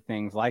to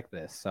things like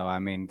this? So, I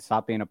mean,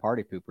 stop being a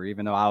party pooper,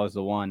 even though I was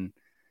the one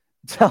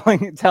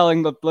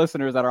telling the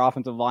listeners that our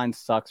offensive line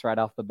sucks right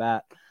off the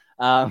bat.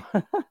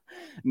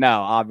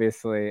 No,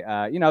 obviously,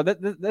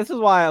 this is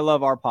why I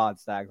love our pod,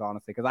 Stags,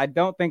 honestly, because I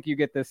don't think you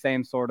get this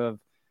same sort of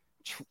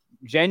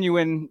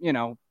genuine,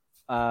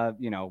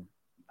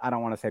 I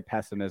don't want to say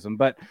pessimism,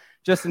 but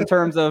just in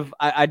terms of,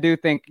 I do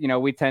think,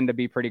 we tend to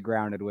be pretty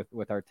grounded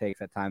with our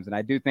takes at times. And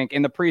I do think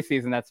in the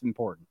preseason, that's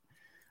important.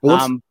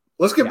 Well,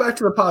 let's get back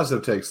to the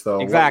positive takes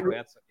though. Exactly.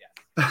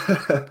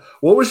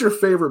 What was your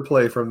favorite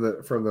play from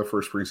the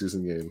first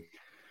preseason game?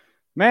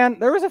 Man,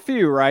 there was a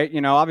few, right?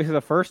 Obviously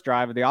the first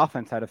drive of the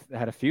offense had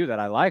a few that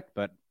I liked,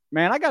 but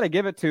man, I got to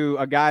give it to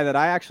a guy that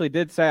I actually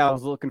did say I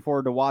was looking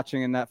forward to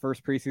watching in that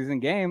first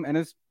preseason game, and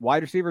his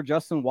wide receiver,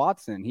 Justin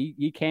Watson.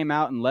 He came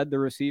out and led the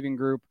receiving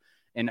group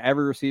in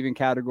every receiving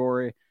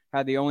category,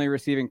 had the only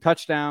receiving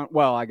touchdown.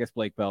 Well, I guess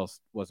Blake Bell's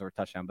was our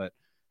touchdown, but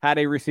had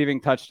a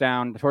receiving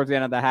touchdown towards the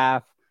end of the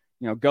half,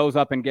 goes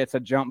up and gets a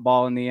jump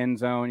ball in the end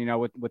zone,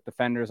 with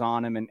defenders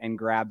on him and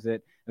grabs it.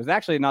 It was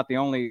actually not the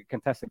only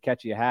contested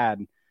catch he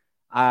had.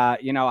 I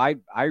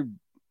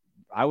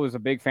was a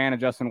big fan of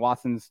Justin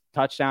Watson's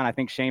touchdown. I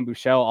think Shane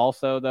Buechele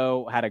also,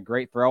 though, had a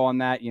great throw on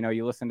that.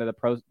 You listen to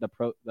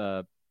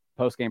the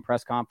post-game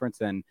press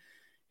conference, and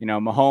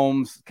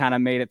Mahomes kind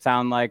of made it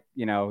sound like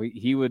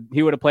he would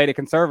have played a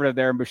conservative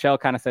there, and Buechele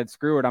kind of said,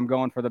 "Screw it, I'm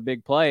going for the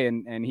big play,"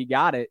 and he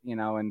got it.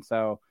 And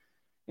so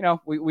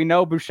we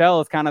know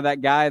Buechele is kind of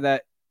that guy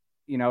that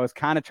is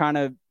kind of trying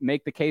to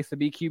make the case to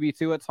be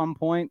QB2 at some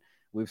point.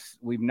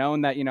 We've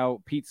known that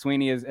Pete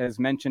Sweeney has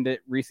mentioned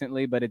it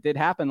recently, but it did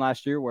happen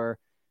last year where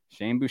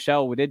Shane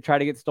Buechele did try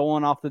to get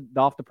stolen off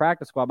the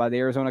practice squad by the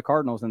Arizona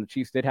Cardinals, and the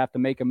Chiefs did have to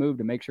make a move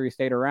to make sure he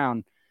stayed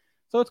around.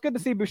 So it's good to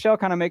see Buechele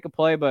kind of make a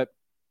play, but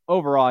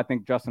overall, I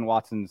think Justin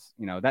Watson's,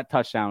 that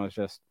touchdown was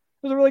a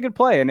really good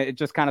play, and it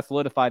just kind of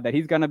solidified that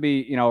he's going to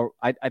be,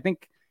 I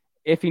think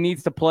if he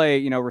needs to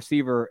play,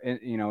 receiver,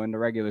 in the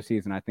regular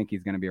season, I think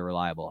he's going to be a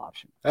reliable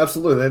option.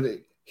 Absolutely.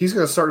 And he's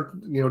going to start,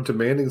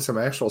 demanding some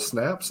actual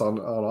snaps on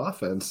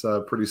offense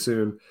pretty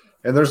soon.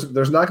 And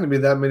there's not going to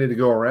be that many to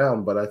go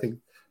around, but I think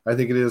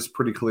it is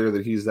pretty clear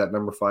that he's that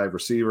number 5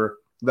 receiver.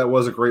 That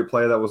was a great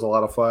play. That was a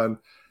lot of fun.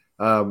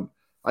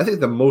 I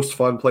think the most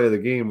fun play of the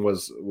game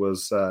was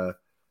the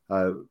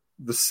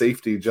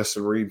safety,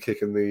 Justin Reed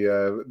kicking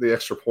the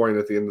extra point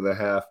at the end of the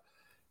half.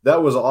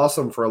 That was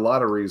awesome for a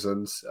lot of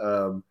reasons.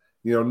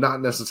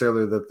 Not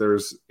necessarily that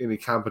there's any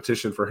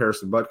competition for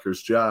Harrison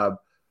Butker's job,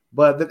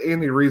 but that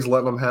Andy Reid's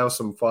letting him have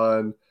some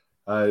fun.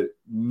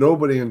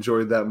 Nobody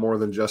enjoyed that more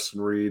than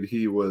Justin Reed.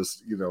 He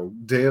was,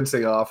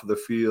 dancing off of the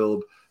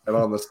field and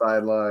on the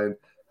sideline.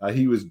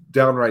 He was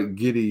downright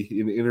giddy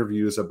in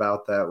interviews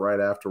about that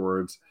right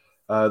afterwards.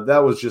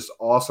 That was just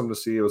awesome to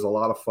see. It was a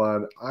lot of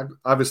fun,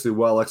 obviously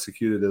well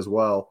executed as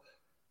well.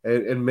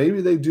 And maybe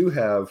they do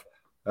have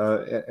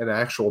an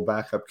actual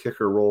backup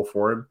kicker role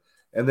for him.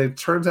 And it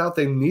turns out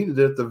they needed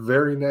it the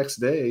very next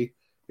day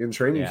in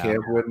training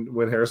camp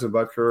when Harrison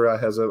Butker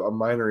has a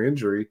minor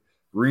injury.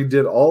 Reed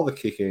did all the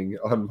kicking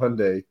on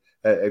Monday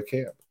at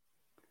camp.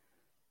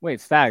 Wait,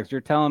 Stags,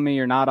 you're telling me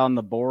you're not on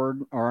the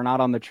board or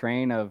not on the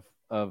train of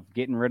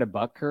getting rid of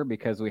Butker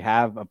because we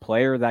have a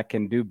player that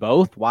can do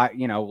both? Why,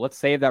 let's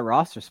save that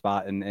roster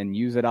spot and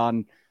use it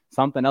on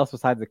something else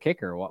besides the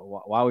kicker.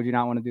 Why would you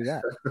not want to do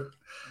that?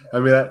 I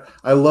mean,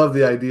 I love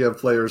the idea of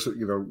players,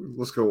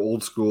 let's go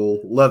old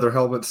school, leather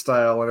helmet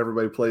style, and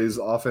everybody plays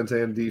offense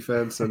and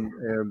defense and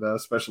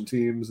special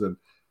teams. And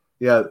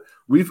yeah,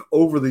 we've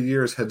over the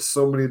years had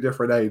so many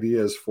different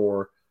ideas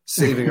for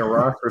saving a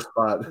roster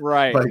spot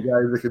Right. by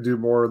guys that could do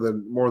more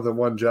than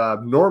one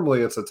job.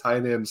 Normally, it's a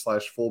tight end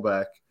 /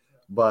 fullback,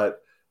 but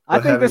I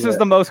think this is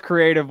the most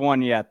creative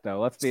one yet,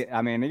 though. You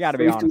got to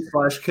be honest.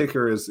 Safety /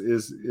 kicker is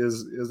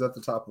at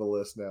the top of the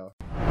list now.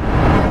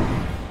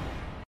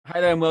 Hi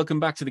there, and welcome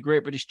back to the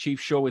Great British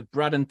Chiefs Show with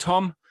Brad and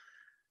Tom.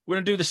 We're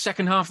going to do the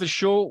second half of the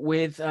show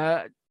with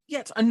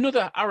yet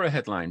another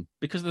Arrowhead line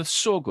because they're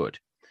so good.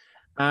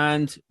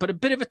 But a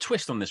bit of a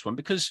twist on this one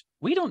because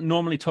we don't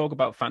normally talk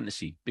about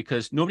fantasy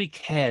because nobody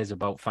cares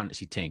about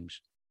fantasy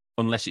teams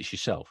unless it's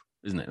yourself,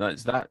 isn't it?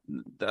 Is that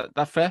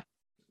fair?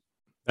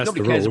 That's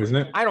nobody the cares. rule, isn't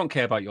it? I don't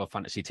care about your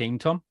fantasy team,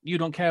 Tom. You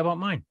don't care about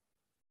mine.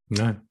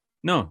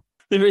 No.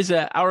 There is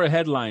an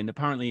Arrowhead line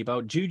apparently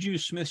about Juju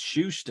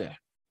Smith-Schuster.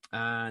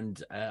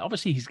 And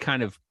obviously he's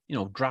kind of,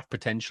 draft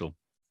potential.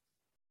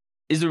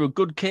 Is there a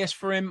good case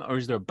for him or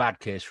is there a bad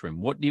case for him?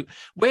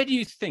 Where do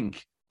you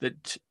think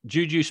that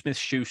Juju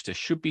Smith-Schuster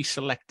should be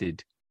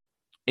selected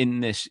in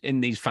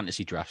these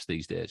fantasy drafts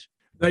these days?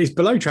 He's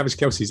below Travis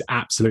Kelce is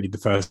absolutely the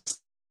first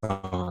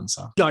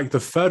answer. Like the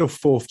third or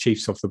fourth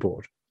Chiefs off the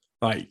board.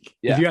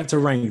 If you had to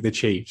rank the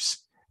Chiefs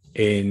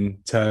in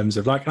terms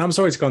of and I'm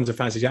sorry it's gone to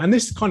fantasy, and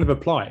this kind of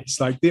applies.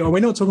 We're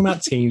not talking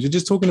about teams, we're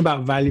just talking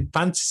about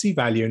fantasy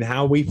value and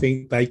how we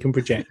think they can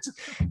project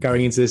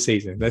going into the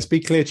season. Let's be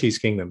clear, Chiefs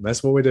Kingdom.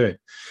 That's what we're doing.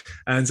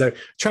 And so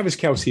Travis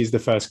Kelce is the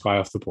first guy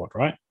off the board,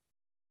 right?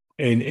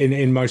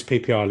 In most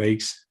PPR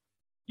leagues.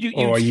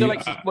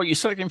 You're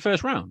selecting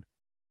first round?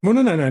 Well,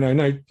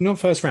 no, not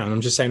first round. I'm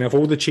just saying of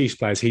all the Chiefs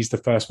players, he's the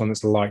first one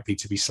that's likely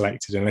to be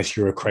selected, unless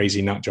you're a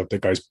crazy nut job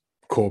that goes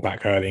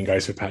quarterback early and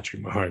goes for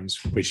Patrick Mahomes,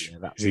 which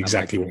is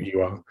exactly what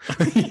you are.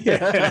 Let's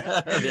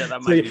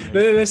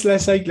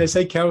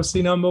say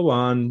Kelce number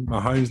one,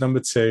 Mahomes number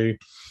two.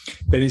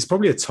 Then it's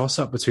probably a toss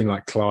up between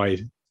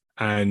Clyde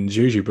and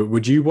Juju. But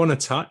would you want to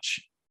touch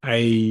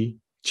a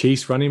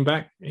Chiefs running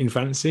back in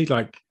fantasy?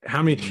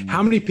 How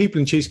many people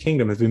in Chiefs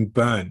Kingdom have been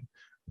burnt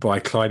by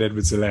Clyde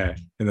Edwards-Helaire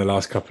in the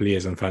last couple of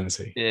years on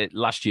fantasy?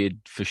 Last year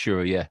for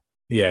sure, yeah.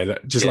 Yeah,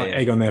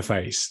 egg on their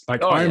face. I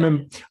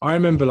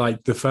remember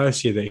the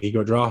first year that he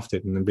got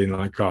drafted and then being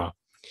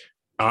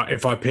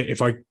if I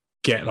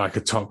get a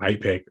top 8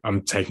 pick,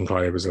 I'm taking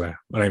Clyde Edwards-Helaire.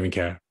 I don't even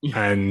care.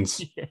 And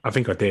I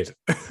think I did.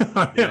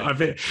 I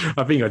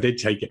think I did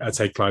take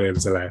Clyde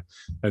Edwards-Helaire,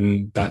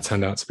 and that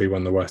turned out to be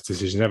one of the worst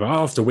decisions ever.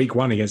 After week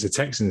 1 against the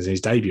Texans,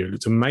 his debut, it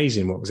looked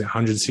amazing. What was it?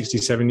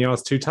 167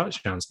 yards, 2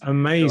 touchdowns.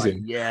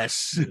 Amazing.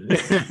 Yes.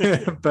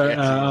 But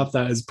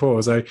after that is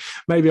poor. So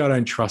maybe I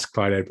don't trust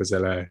Clyde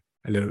Edwards-Helaire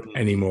a little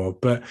anymore.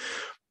 But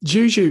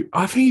Juju,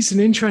 I think it's an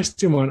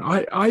interesting one.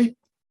 I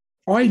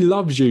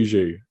love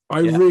Juju. I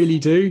really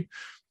do.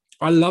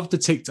 I love the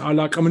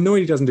TikTok. I'm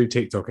annoyed he doesn't do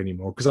TikTok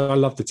anymore because I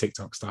love the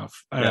TikTok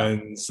stuff.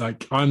 And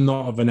I'm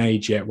not of an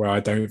age yet where I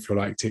don't feel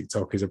like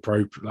TikTok is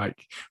appropriate.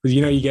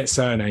 You get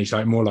certain age,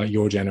 more like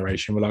your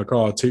generation.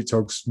 We're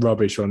TikTok's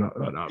rubbish or not.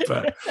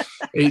 But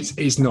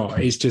it's not.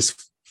 It's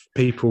just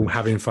people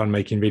having fun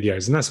making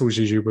videos, and that's all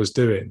Juju was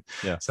doing.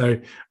 Yeah. So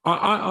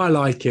I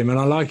like him, and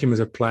I like him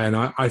as a player,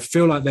 and I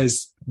feel like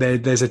there's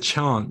a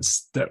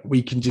chance that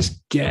we can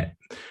just get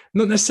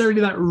not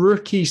necessarily that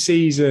rookie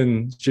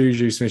season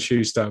Juju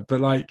Smith-Schuster,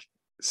 but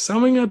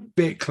something a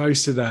bit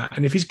close to that.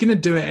 And if he's going to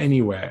do it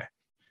anywhere,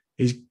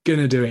 he's going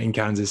to do it in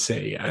Kansas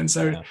City. And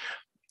so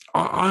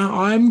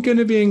I'm going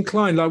to be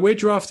inclined. We're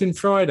drafting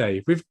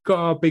Friday. We've got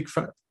our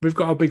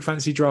big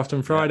fantasy draft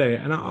on Friday,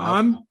 and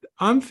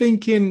I'm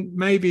thinking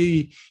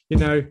maybe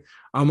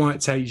I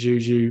might take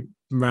Juju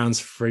rounds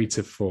 3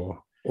 to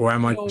 4. Or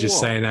am I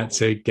saying that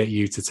to get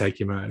you to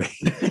take him early?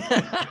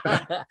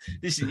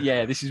 This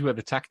is where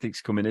the tactics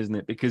come in, isn't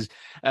it? Because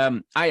I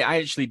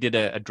actually did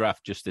a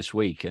draft just this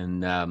week,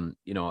 and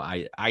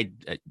I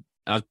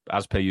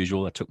as per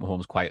usual, I took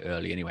Mahomes quite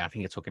early. Anyway, I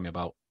think it took him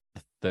about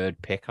the 3rd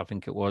pick. I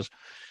think it was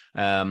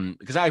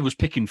because I was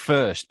picking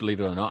first. Believe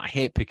it or not, I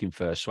hate picking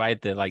first, so I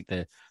had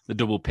the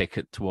double pick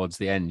towards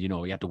the end.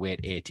 You had to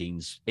wait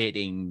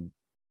 18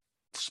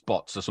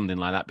 spots or something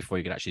like that before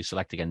you could actually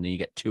select again. Then you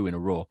get 2 in a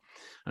row.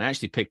 And I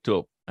actually picked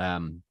up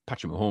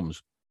Patrick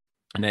Mahomes.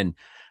 And then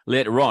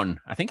later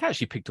on, I think I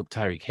actually picked up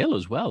Tyreek Hill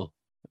as well,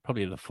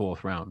 probably in the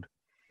 4th round.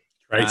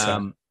 Great.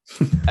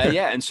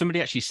 And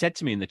somebody actually said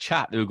to me in the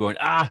chat, they were going,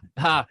 you're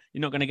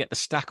not going to get the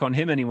stack on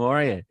him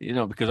anymore, are you?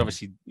 Because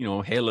obviously,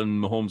 Hill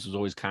and Mahomes was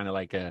always kind of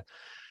like a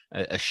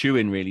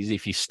shoe-in, really.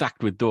 If you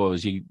stacked with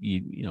those,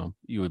 you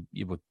were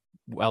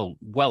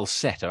well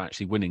set at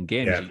actually winning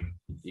games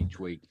each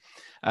week.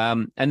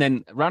 And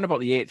then round about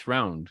the 8th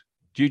round,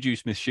 Juju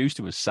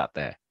Smith-Schuster was sat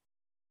there.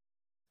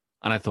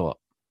 And I thought,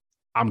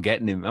 I'm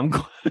getting him.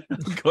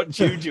 Got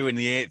Juju in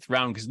the 8th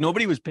round because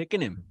nobody was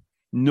picking him.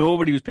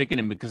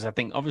 Because I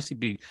think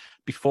obviously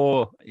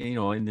before,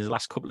 in his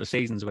last couple of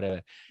seasons or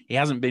whatever, he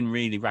hasn't been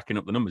really racking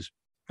up the numbers.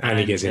 And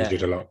he gets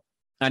injured a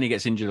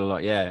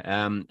lot.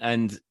 Yeah.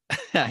 And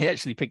I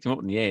actually picked him up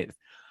in the 8th.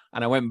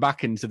 And I went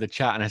back into the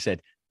chat and I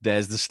said,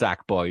 there's the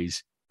stack,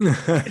 boys.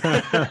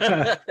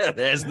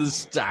 There's the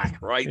stack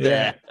right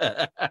there.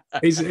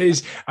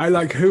 I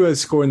like who are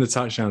scoring the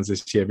touchdowns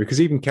this year,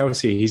 because even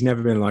Kelsey, he's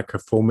never been like a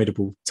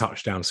formidable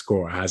touchdown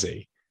scorer, has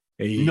he?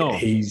 No.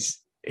 He's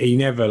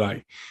never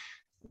like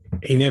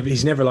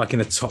he's never like in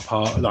the top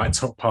part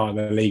of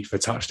the league for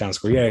touchdown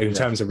score. Yeah, in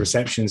terms of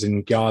receptions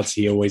and yards,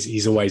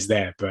 he's always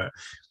there. But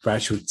for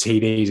actual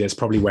TDs, that's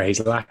probably where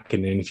he's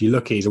lacking. And if you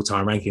look at his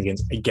all-time ranking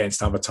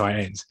against other tight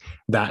ends,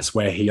 that's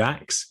where he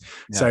lacks.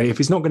 Yeah. So if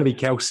it's not going to be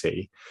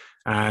Kelsey,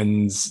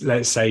 and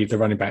let's say the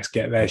running backs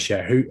get their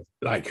share,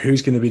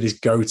 who's going to be this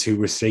go-to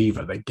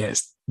receiver that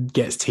gets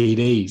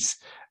TDs?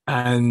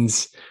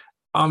 And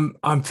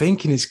I'm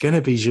thinking it's going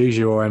to be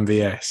Juju or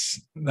MVS.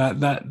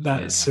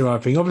 That's who I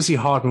think. Obviously,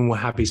 Hardman will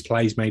have his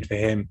plays made for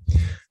him,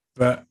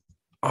 but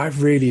I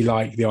really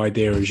like the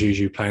idea of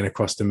Juju playing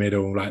across the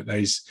middle, like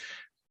those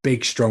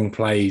big, strong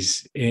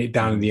plays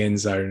down in the end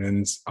zone.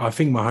 And I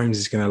think Mahomes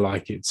is going to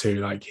like it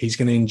too. Like, he's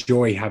going to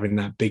enjoy having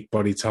that big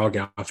body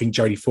target. I think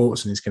Jody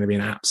Fortson is going to be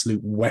an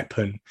absolute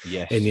weapon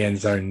in the end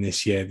zone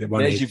this year.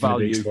 There's your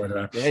value.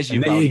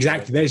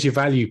 Exactly. There's your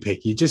value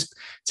pick. You just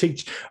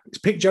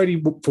pick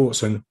Jody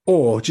Fortson,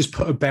 or just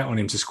put a bet on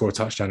him to score a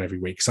touchdown every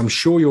week. So I'm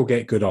sure you'll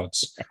get good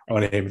odds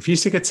on him. If you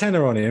stick a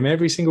tenner on him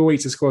every single week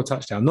to score a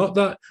touchdown, not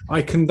that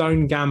I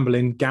condone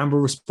gambling, gamble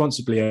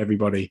responsibly,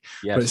 everybody,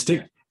 but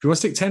if you want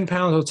to stick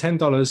 £10 or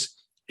 $10,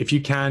 if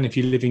you can, if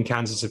you live in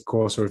Kansas, of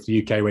course, or if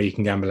the UK where you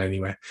can gamble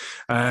anywhere,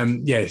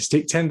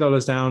 stick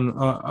 $10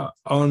 down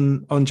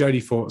on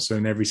Jody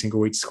Fortson every single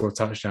week to score a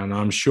touchdown.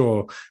 I'm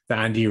sure that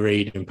Andy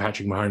Reid and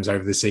Patrick Mahomes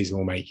over the season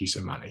will make you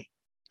some money.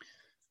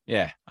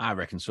 Yeah, I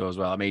reckon so as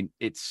well. I mean,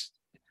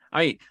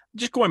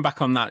 just going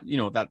back on that,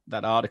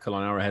 that article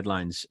on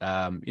Arrowheadlines,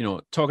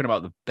 talking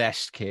about the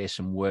best case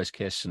and worst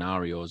case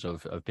scenarios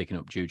of picking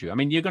up Juju. I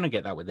mean, you're going to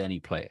get that with any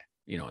player.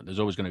 There's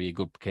always going to be a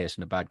good case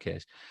and a bad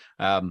case.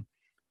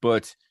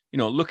 But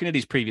looking at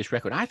his previous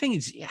record, I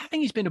think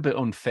he's been a bit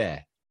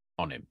unfair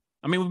on him.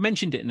 I mean, we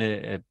mentioned it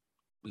in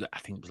I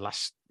think it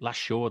was last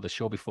show or the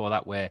show before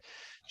that, where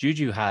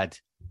Juju had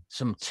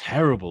some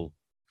terrible,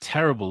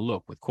 terrible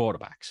luck with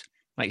quarterbacks.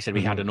 Like you said,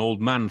 he had an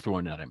old man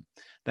throwing at him.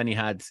 Then he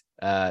had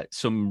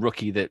some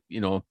rookie that,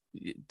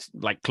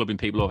 like clubbing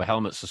people over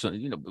helmets or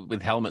something,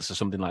 with helmets or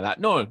something like that.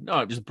 No,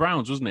 it was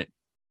Browns, wasn't it?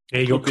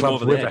 Yeah, he got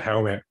clubbed with a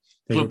helmet.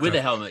 With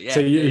a helmet, yeah. So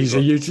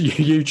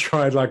you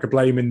tried like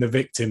blaming the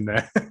victim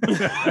there.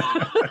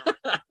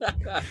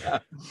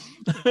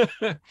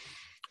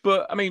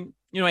 But I mean,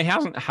 he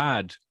hasn't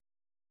had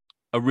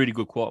a really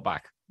good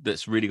quarterback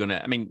that's really going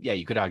to. I mean, yeah,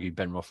 you could argue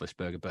Ben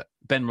Roethlisberger, but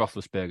Ben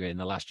Roethlisberger in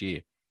the last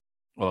year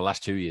or the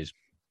last 2 years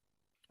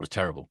was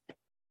terrible.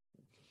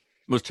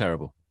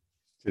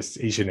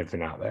 He shouldn't have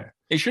been out there.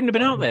 He shouldn't have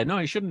been out there. No,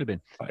 he shouldn't have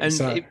been.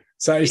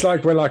 So it's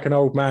like when like an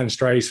old man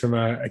strays from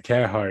a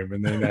care home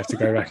and then they have to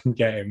go back and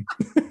get him.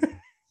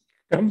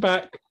 Come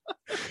back.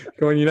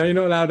 Go on, you're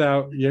not allowed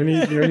out. You're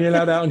only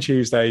allowed out on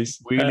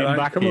Tuesdays.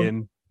 Back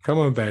in. Come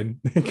on, Ben.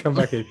 Come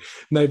back in.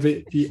 No,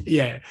 but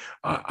yeah,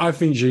 I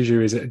think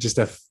Juju is just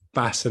a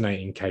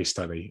fascinating case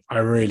study. I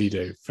really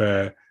do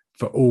for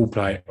all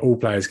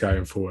players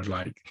going forward,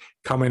 like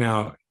coming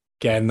out,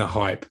 getting the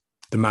hype,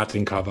 the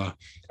Madden cover,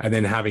 and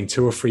then having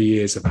 2 or 3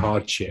 years of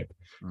hardship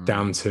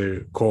down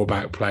to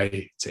quarterback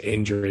play, to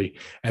injury,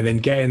 and then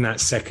getting that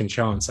second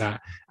chance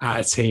at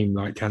a team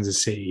like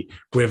Kansas City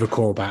with a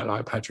quarterback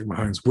like Patrick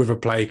Mahomes, with a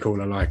play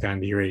caller like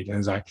Andy Reid. And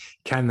it's like,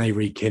 can they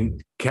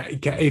rekindle?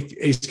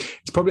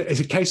 It's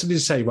a case of to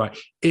say, right,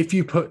 if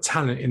you put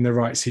talent in the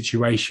right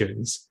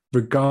situations,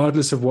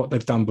 regardless of what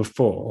they've done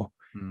before,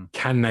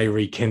 can they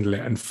rekindle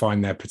it and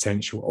find their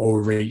potential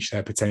or reach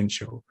their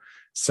potential?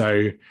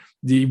 So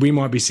we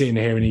might be sitting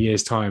here in a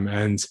year's time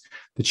and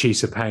the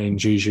Chiefs are paying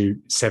Juju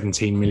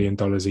 $17 million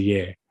a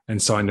year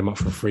and signed him up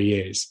for 3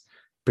 years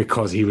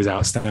because he was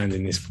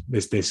outstanding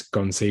this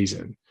gone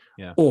season.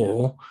 Yeah.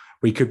 Or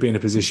we could be in a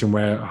position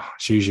where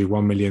Juju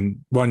 $1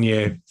 million, 1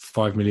 year,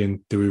 $5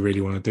 million. Do we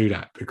really want to do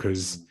that?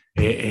 Because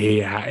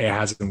it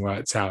hasn't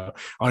worked out.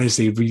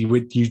 Honestly,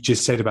 you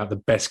just said about the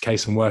best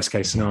case and worst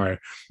case scenario.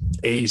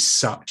 It is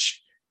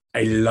such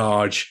a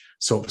large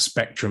sort of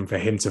spectrum for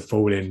him to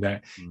fall in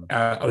that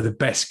the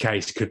best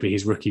case could be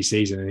his rookie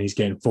season and he's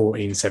getting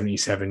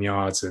 1,477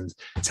 yards and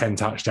 10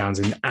 touchdowns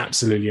and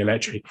absolutely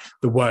electric.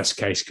 The worst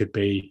case could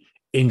be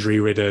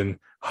injury ridden,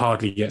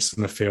 hardly gets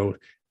on the field.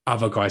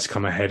 Other guys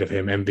come ahead of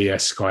him,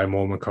 MVS, Sky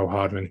Moore, McCole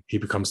Hardman. He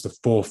becomes the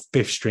 4th,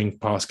 5th string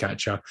pass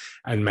catcher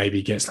and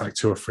maybe gets like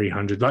 200 or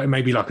 300, like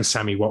maybe like a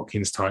Sammy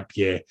Watkins type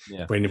year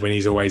when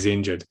he's always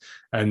injured.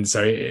 And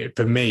so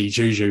for me,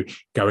 Juju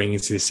going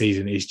into the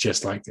season is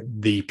just like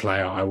the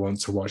player I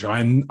want to watch.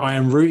 I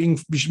am rooting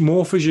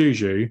more for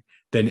Juju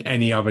than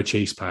any other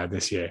Chiefs player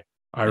this year.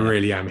 I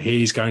really am.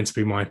 He's going to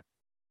be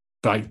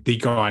the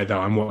guy that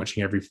I'm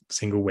watching every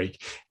single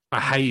week. I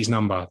hate his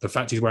number. The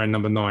fact he's wearing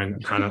number 9,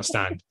 I cannot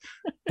stand.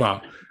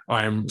 But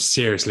I am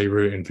seriously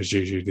rooting for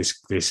Juju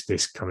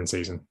this coming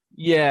season.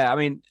 Yeah, I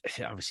mean,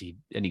 obviously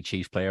any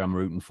Chiefs player I'm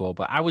rooting for,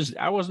 but I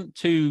wasn't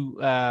too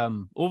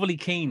overly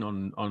keen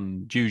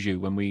on Juju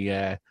when we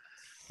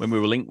when we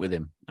were linked with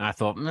him. I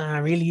thought, nah,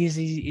 really, is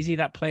he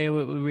that player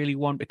we really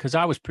want? Because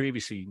I was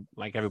previously,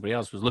 like everybody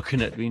else, was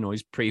looking at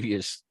his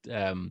previous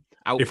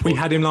output. If we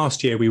had him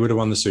last year, we would have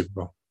won the Super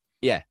Bowl.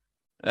 Yeah,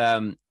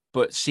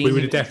 but seeing we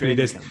would him have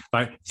definitely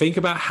think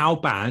about how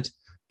bad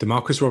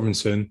DeMarcus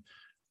Robinson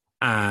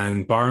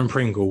and Byron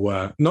Pringle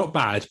were. Not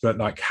bad, but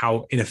like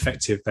how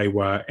ineffective they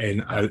were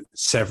in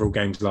several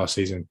games last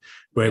season,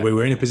 where we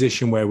were in a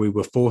position where we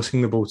were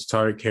forcing the ball to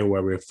Tyreek Hill,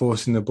 where we were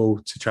forcing the ball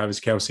to Travis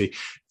Kelce.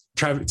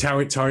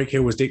 Tyreek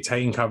Hill was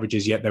dictating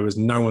coverages, yet there was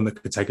no one that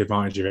could take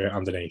advantage of it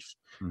underneath.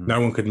 Mm-hmm.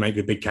 No one could make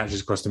the big catches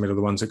across the middle,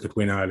 the ones that could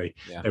win early.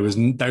 Yeah.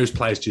 Those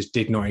players just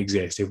did not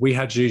exist. If we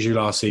had Juju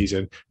last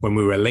season when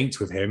we were linked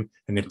with him,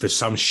 and if for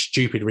some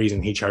stupid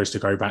reason he chose to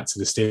go back to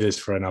the Steelers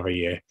for another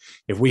year,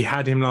 if we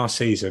had him last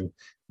season,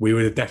 we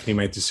would have definitely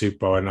made the Super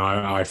Bowl, and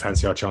I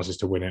fancy our chances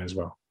to win it as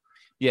well.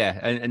 Yeah,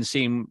 and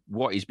seeing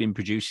what he's been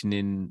producing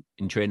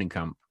in training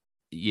camp,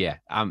 yeah,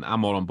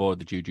 I'm all on board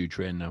the Juju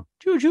train now.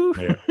 Juju.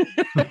 Yeah.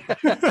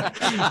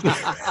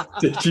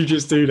 Did you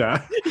just do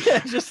that? Yeah,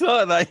 just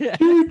thought of that. Yeah.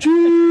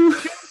 Juju.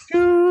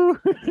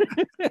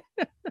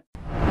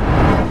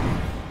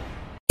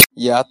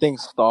 Yeah, I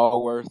think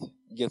Stallworth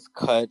gets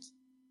cut.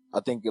 I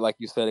think, like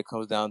you said, it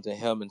comes down to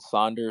him and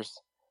Saunders.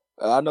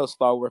 I know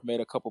Stallworth made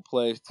a couple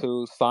plays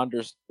too.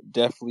 Saunders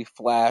definitely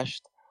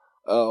flashed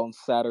on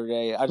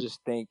Saturday. I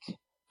just think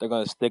they're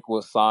going to stick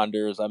with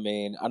Saunders. I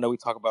mean, I know we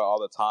talk about it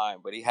all the time,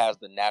 but he has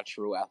the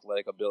natural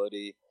athletic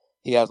ability.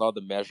 He has all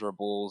the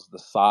measurables, the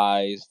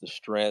size, the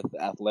strength,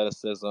 the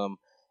athleticism. And,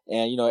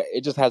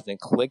 it just hasn't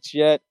clicked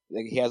yet.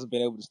 Like, he hasn't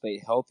been able to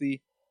stay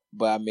healthy.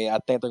 But, I mean, I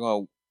think they're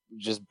going to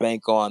just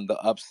bank on the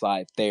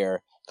upside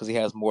there because he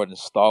has more than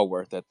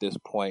Stallworth at this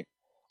point.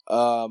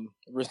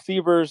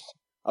 Receivers,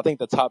 I think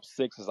the top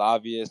 6 is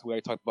obvious. We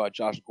already talked about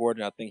Josh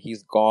Gordon. I think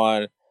he's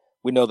gone.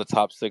 We know the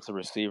top 6 are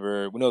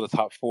receiver. We know the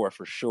top 4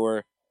 for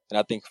sure. And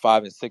I think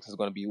 5 and 6 is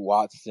going to be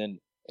Watson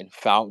and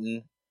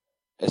Fountain.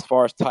 As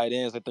far as tight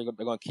ends, I think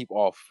they're going to keep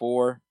all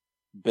 4.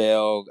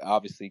 Bell,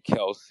 obviously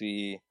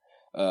Kelce,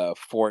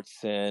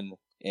 Fortson,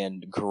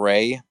 and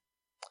Gray.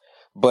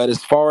 But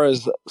as far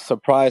as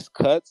surprise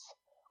cuts,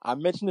 I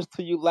mentioned this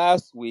to you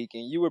last week,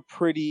 and you were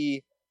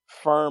pretty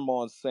firm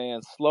on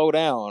saying slow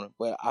down.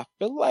 But I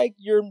feel like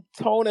your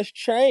tone has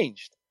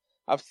changed.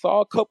 I've saw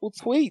a couple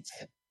tweets.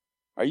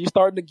 Are you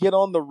starting to get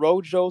on the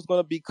Rojo's going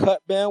to be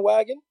cut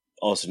bandwagon?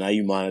 Oh, so now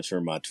you monitor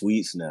my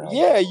tweets now?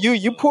 Yeah,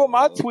 you pull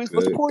my tweets.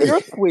 Let's pull your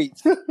tweets.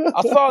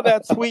 I saw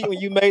that tweet when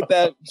you made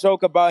that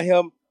joke about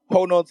him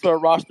holding on to a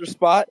roster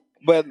spot.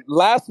 But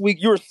last week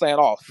you were saying,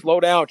 "Oh,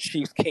 slow down,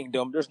 Chiefs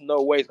Kingdom. There's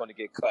no way he's going to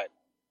get cut."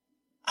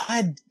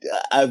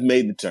 I've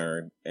made the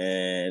turn,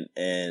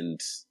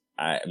 and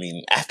I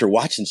mean, after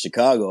watching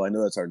Chicago, I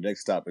know that's our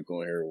next topic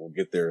on here. We'll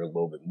get there a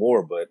little bit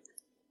more, but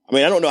I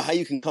mean, I don't know how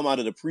you can come out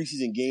of the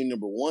preseason game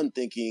number 1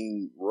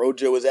 thinking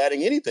Rojo is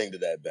adding anything to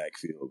that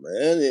backfield,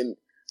 man. And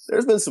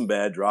there's been some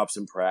bad drops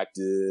in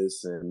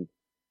practice. And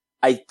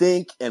I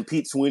think, and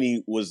Pete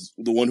Sweeney was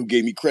the one who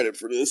gave me credit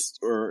for this,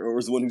 or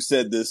was the one who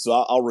said this, so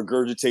I'll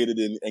regurgitate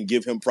it and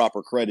give him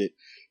proper credit.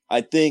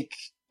 I think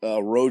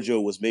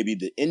Rojo was maybe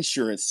the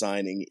insurance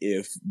signing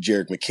if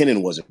Jerick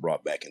McKinnon wasn't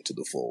brought back into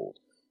the fold.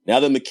 Now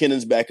that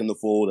McKinnon's back in the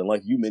fold, and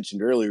like you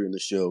mentioned earlier in the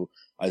show,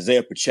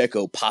 Isaiah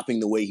Pacheco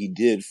popping the way he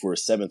did for a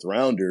 7th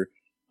rounder,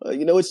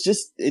 it's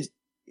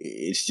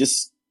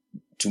just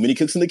too many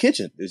cooks in the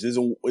kitchen. It's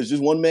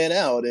just one man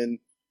out, and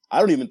I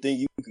don't even think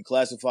you could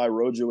classify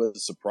Rojo as a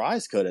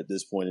surprise cut at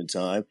this point in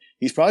time.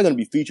 He's probably going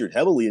to be featured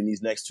heavily in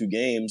these next 2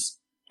 games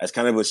as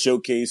kind of a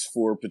showcase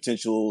for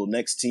potential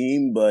next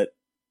team, but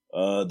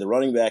the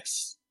running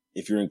backs,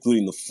 if you're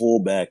including the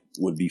fullback,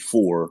 would be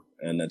 4,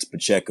 and that's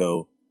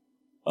Pacheco,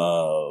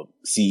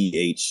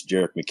 CEH,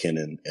 Jerick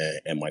McKinnon,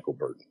 and Michael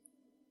Burton.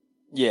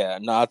 Yeah,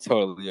 no, I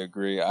totally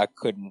agree. I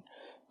couldn't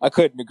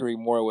agree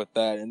more with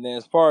that. And then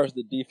as far as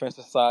the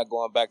defensive side,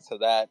 going back to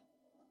that,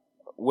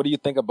 what do you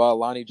think about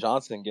Lonnie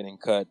Johnson getting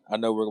cut? I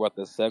know we're about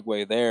to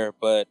segue there,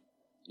 but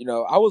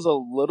I was a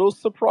little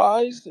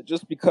surprised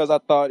just because I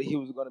thought he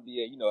was going to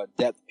be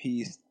a depth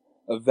piece,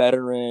 a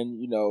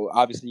veteran.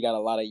 Obviously you got a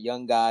lot of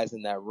young guys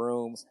in that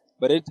room,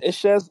 but it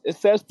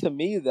says to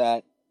me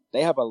that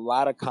they have a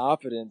lot of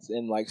confidence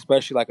in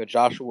especially a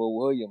Joshua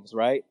Williams,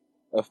 right?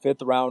 A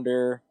 5th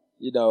rounder.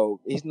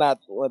 He's not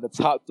one of the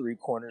top 3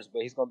 corners,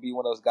 but he's going to be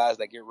one of those guys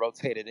that get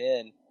rotated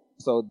in.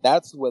 So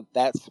that's what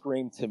that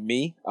screamed to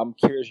me. I'm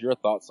curious your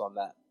thoughts on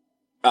that.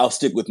 I'll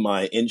stick with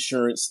my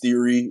insurance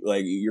theory.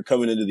 Like, you're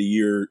coming into the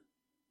year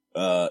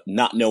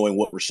not knowing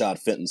what Rashad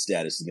Fenton's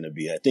status is going to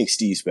be. I think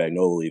Steve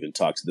Spagnuolo even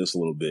talked to this a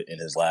little bit in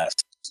his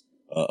last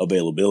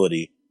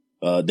availability.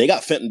 They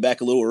got Fenton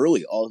back a little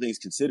early, all things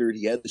considered.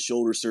 He had the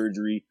shoulder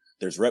surgery.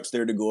 There's reps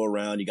there to go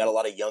around. You got a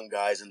lot of young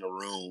guys in the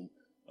room.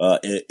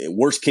 In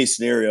worst case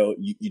scenario,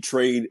 you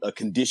trade a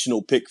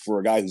conditional pick for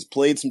a guy who's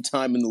played some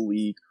time in the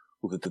league,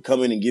 who could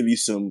come in and give you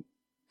some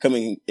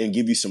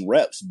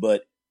reps.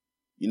 But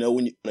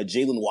when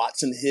Jalen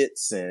Watson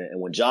hits and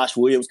when Josh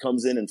Williams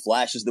comes in and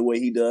flashes the way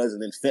he does,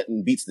 and then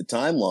Fenton beats the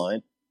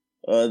timeline,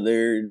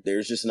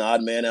 there's just an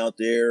odd man out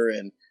there.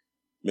 And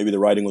maybe the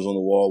writing was on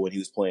the wall when he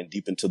was playing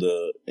deep into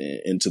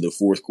the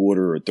fourth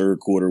quarter or third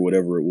quarter,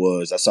 whatever it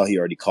was. I saw he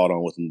already caught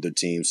on with the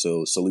team,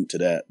 so salute to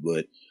that.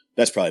 But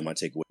that's probably my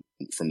takeaway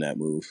from that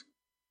move.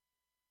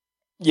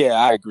 Yeah,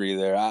 I agree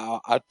there.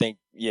 I think,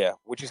 yeah,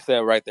 what you said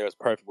right there is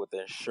perfect with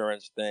the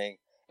insurance thing.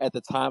 At the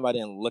time, I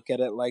didn't look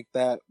at it like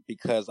that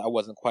because I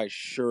wasn't quite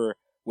sure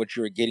what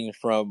you were getting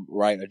from,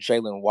 right, a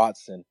Jalen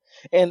Watson.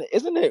 And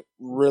isn't it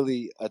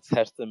really a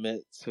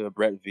testament to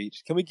Brett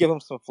Veach? Can we give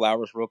him some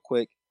flowers real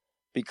quick?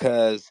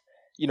 Because,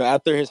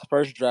 after his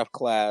first draft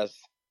class,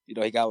 he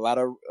got a lot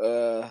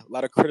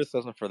of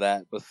criticism for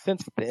that. But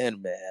since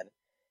then, man,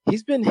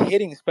 he's been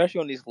hitting,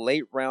 especially on these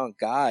late round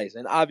guys.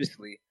 And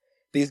obviously,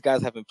 these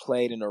guys haven't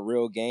played in a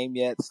real game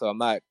yet, so I'm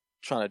not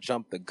trying to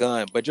jump the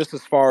gun. But just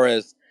as far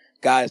as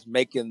guys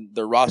making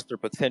the roster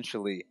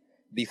potentially,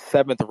 these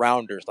seventh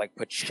rounders like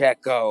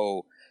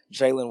Pacheco,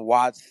 Jalen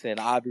Watson,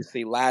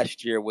 obviously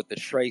last year with the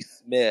Trey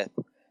Smith,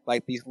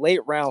 like these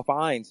late round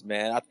finds,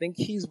 man, I think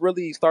he's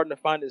really starting to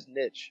find his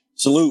niche.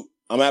 Salute.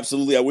 I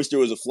wish there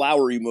was a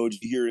flower emoji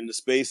here in the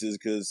spaces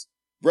because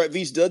Brett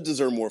Veach does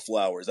deserve more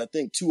flowers. I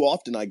think too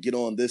often I get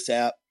on this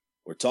app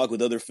or talk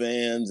with other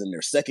fans and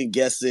they're second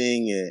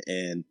guessing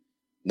and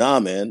nah,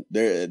 man,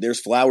 there's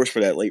flowers for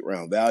that late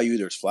round value.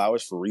 There's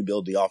flowers for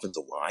rebuild the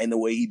offensive line the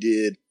way he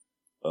did.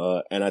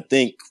 And I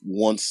think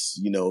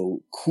once,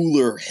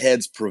 cooler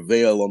heads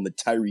prevail on the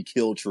Tyreek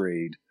Hill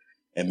trade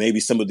and maybe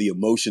some of the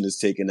emotion is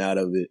taken out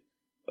of it,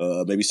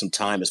 maybe some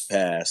time has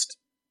passed,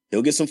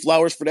 he'll get some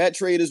flowers for that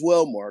trade as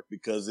well, Mark,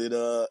 because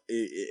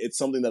it's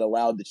something that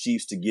allowed the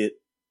Chiefs to get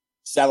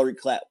salary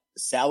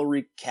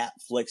cap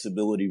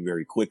flexibility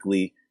very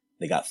quickly.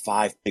 They got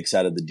 5 picks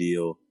out of the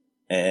deal,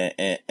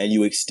 and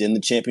you extend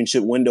the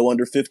championship window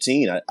under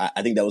 15.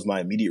 I think that was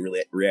my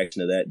immediate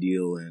reaction to that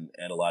deal and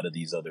a lot of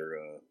these other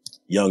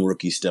young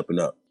rookies stepping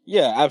up.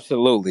 Yeah,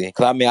 absolutely.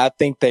 Because, I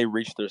think they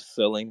reached their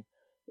ceiling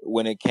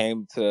when it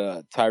came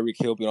to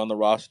Tyreek Hill being on the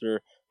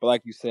roster. But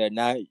like you said,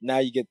 now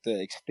you get to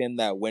extend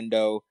that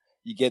window.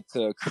 You get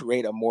to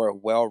create a more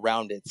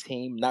well-rounded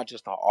team, not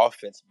just on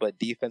offense, but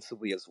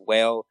defensively as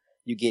well.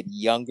 You get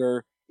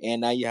younger.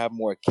 And now you have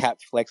more cap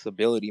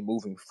flexibility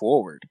moving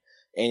forward.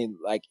 And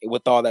like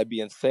with all that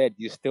being said,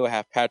 you still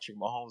have Patrick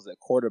Mahomes at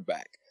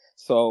quarterback.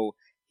 So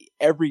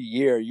every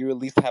year you at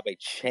least have a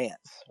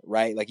chance,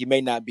 right? Like you may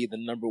not be the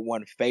number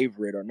 1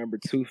 favorite or number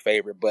 2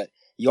 favorite, but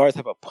you always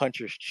have a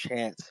puncher's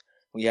chance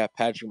when you have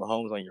Patrick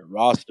Mahomes on your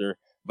roster.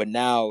 But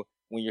now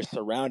when you're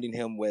surrounding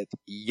him with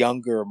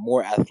younger,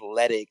 more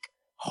athletic,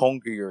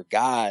 hungrier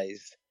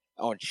guys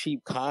on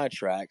cheap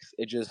contracts,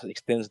 it just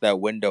extends that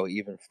window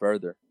even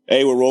further.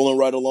 Hey, we're rolling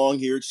right along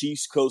here.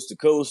 Chiefs Coast to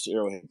Coast,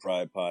 Arrowhead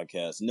Pride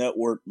Podcast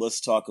Network. Let's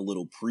talk a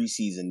little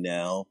preseason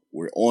now.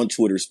 We're on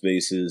Twitter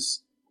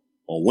Spaces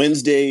on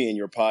Wednesday in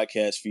your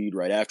podcast feed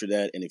right after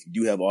that. And if you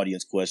do have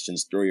audience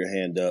questions, throw your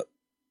hand up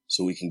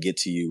so we can get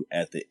to you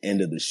at the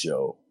end of the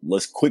show.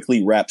 Let's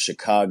quickly wrap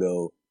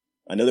Chicago.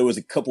 I know there was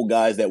a couple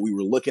guys that we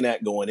were looking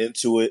at going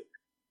into it.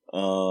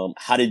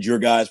 How did your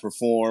guys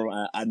perform?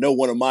 I know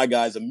one of my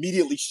guys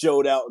immediately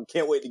showed out and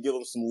can't wait to give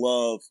him some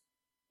love.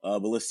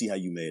 But let's see how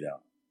you made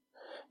out.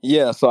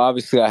 Yeah, so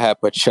obviously I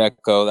had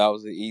Pacheco. That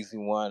was the easy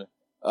one.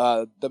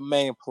 The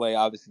main play,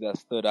 obviously, that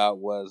stood out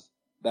was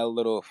that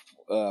little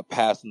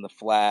pass in the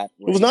flat.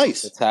 It was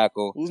nice. The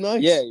tackle. It was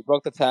nice. Yeah, he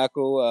broke the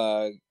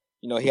tackle.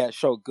 He had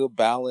showed good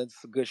balance,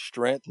 good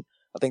strength.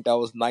 I think that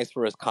was nice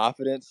for his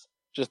confidence,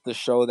 just to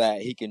show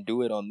that he can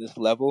do it on this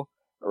level,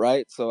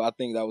 right? So I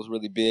think that was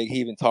really big. He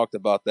even talked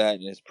about that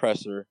in his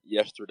presser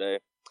yesterday.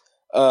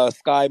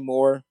 Sky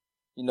Moore,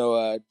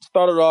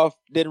 started off,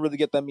 didn't really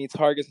get that many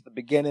targets at the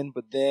beginning,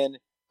 but then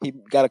he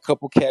got a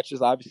couple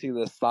catches. Obviously,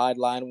 the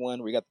sideline one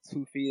where he got the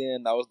 2 feet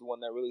in, that was the one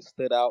that really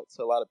stood out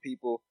to a lot of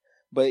people.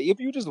 But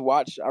if you just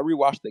watch, I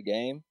rewatched the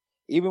game,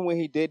 even when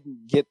he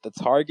didn't get the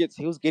targets,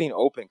 he was getting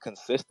open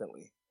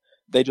consistently.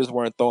 They just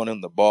weren't throwing him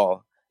the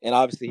ball. And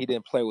obviously, he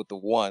didn't play with the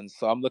ones.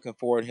 So I'm looking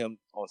forward to him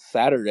on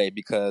Saturday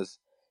because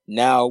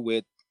now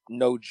with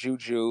no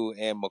Juju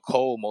and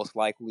McCole most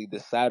likely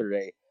this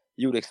Saturday,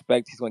 you would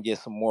expect he's going to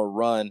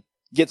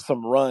get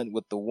some run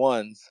with the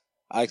ones.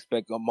 I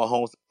expect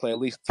Mahomes to play at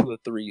least 2 or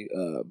 3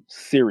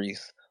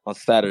 series on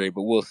Saturday,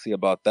 but we'll see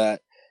about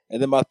that.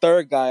 And then my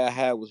third guy I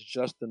had was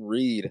Justin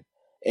Reed.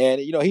 And,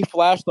 he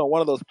flashed on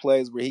one of those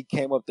plays where he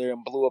came up there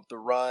and blew up the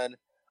run.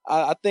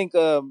 I think,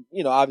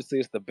 obviously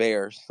it's the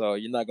Bears, so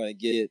you're not going to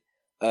get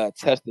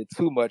tested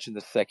too much in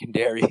the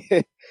secondary.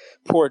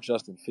 Poor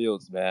Justin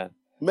Fields, man.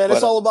 Man,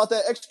 it's all about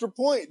that extra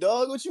point,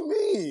 dog. What you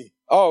mean?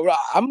 Oh,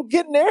 I'm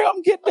getting there.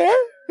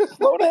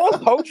 Slow down.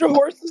 Hold your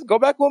horses. Go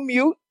back on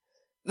mute.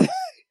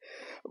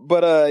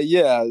 But,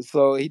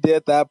 so he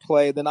did that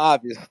play. Then,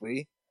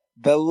 obviously,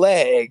 the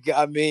leg.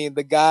 I mean,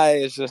 the guy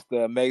is just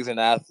an amazing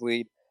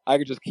athlete. I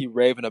could just keep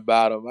raving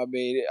about him. I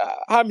mean,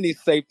 how many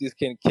safeties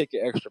can kick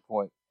an extra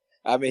point?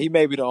 I mean, he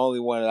may be the only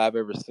one that I've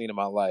ever seen in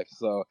my life.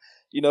 So,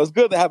 it's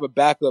good to have a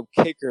backup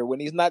kicker when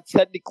he's not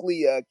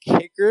technically a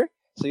kicker.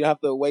 So you don't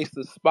have to waste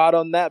a spot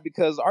on that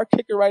because our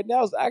kicker right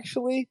now is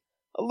actually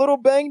a little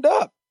banged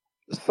up.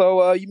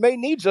 So you may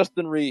need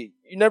Justin Reed.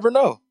 You never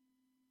know.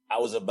 I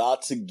was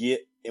about to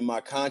get in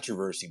my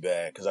controversy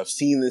bag because I've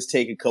seen this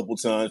take a couple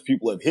times.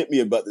 People have hit me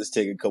about this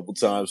take a couple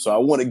times. So I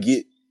want to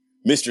get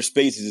Mr.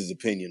 Spaces'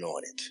 opinion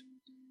on it.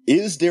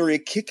 Is there a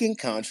kicking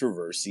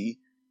controversy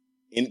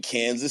in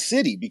Kansas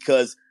City?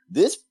 Because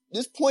this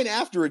point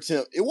after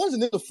attempt, it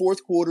wasn't in the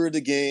fourth quarter of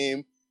the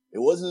game. It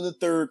wasn't in the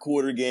third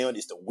quarter game.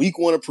 It's the week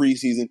one of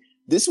preseason.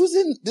 This was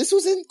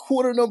in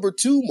quarter number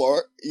 2,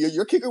 Mark.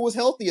 Your kicker was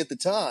healthy at the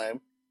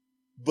time,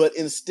 but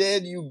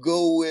instead you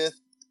go with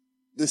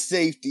the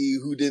safety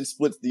who then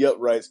splits the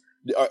uprights.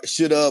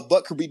 Should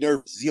Butker be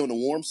nervous? Is he on the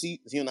warm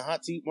seat? Is he on the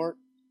hot seat, Mark?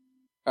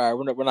 All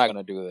right, we're not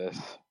gonna do this.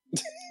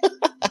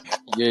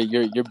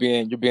 You're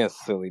being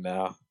silly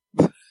now.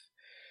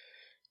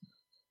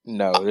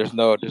 No, there's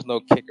no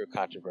kicker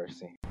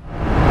controversy.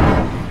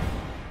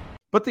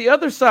 But the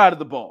other side of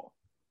the ball,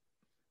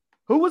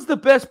 who was the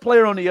best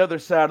player on the other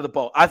side of the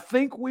ball? I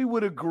think we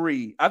would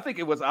agree. I think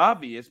it was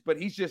obvious, but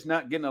he's just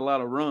not getting a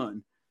lot of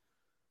run.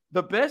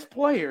 The best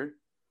player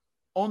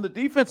on the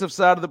defensive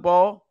side of the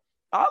ball,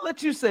 I'll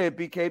let you say it,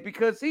 BK,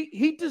 because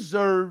he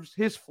deserves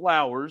his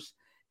flowers.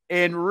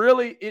 And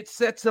really, it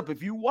sets up,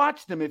 if you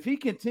watched him, if he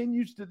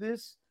continues to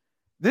this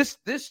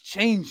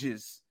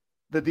changes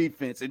the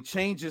defense and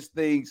changes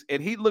things.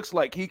 And he looks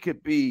like he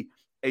could be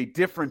a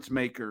difference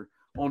maker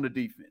on the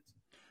defense.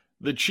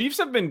 The Chiefs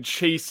have been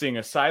chasing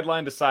a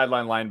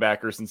sideline-to-sideline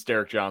linebacker since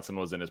Derek Johnson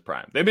was in his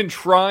prime. They've been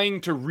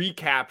trying to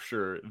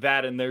recapture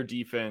that in their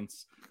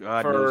defense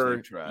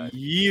for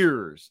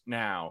years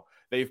now.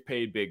 They've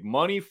paid big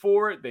money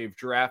for it. They've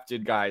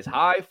drafted guys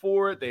high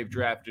for it. They've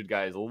drafted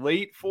guys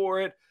late for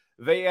it.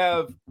 They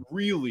have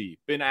really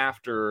been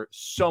after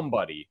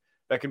somebody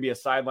that can be a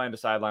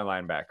sideline-to-sideline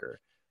linebacker.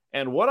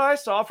 And what I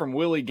saw from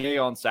Willie Gay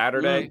on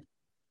Saturday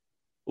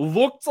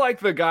looked like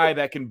the guy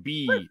that can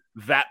be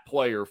that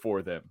player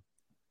for them.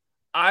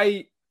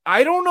 I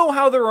don't know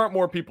how there aren't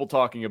more people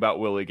talking about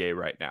Willie Gay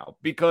right now,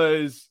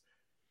 because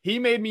he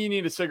made me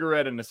need a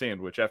cigarette and a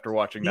sandwich after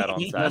watching that on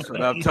Saturday. That's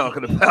what I'm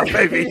talking about,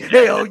 baby.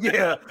 Hell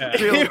yeah.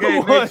 Bill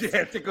Gay made you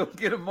have to go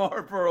get a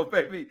Marlboro,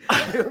 baby.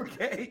 Bill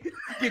Gay,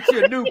 get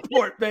you a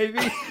Newport, baby.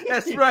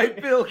 That's right,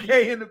 Bill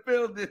Gay in the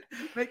building.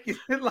 Make you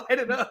light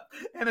it up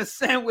and a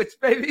sandwich,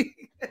 baby.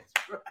 That's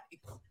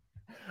right.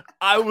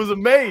 I was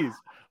amazed.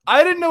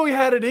 I didn't know he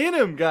had it in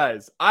him,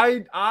 guys.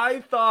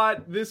 I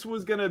thought this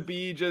was going to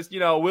be just,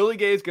 Willie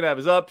Gay's going to have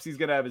his ups. He's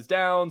going to have his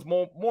downs.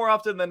 More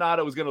often than not,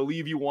 it was going to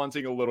leave you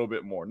wanting a little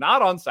bit more.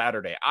 Not on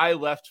Saturday. I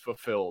left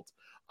fulfilled.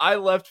 I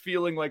left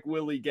feeling like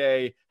Willie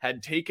Gay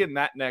had taken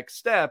that next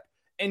step,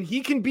 and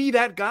he can be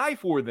that guy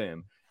for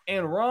them.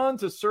 And Ron,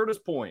 to Serta's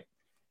point,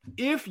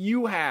 if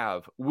you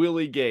have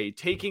Willie Gay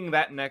taking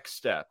that next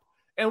step,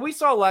 and we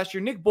saw last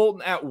year, Nick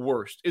Bolton at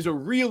worst is a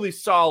really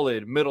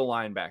solid middle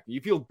linebacker.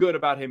 You feel good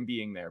about him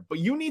being there, but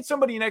you need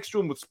somebody next to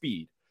him with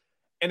speed.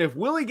 And if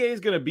Willie Gay is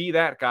going to be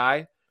that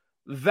guy,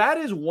 that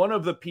is one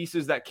of the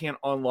pieces that can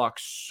unlock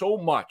so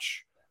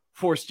much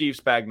for Steve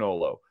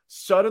Spagnuolo.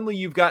 Suddenly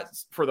you've got,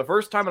 for the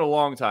first time in a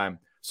long time,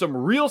 some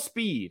real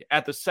speed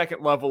at the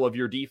second level of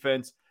your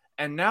defense.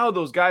 And now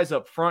those guys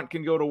up front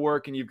can go to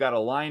work, and you've got a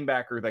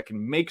linebacker that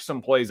can make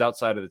some plays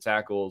outside of the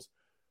tackles.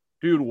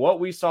 Dude, what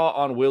we saw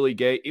on Willie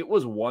Gay, it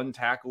was one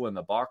tackle in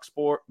the box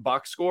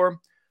score,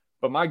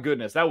 but my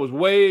goodness, that was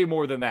way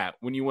more than that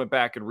when you went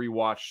back and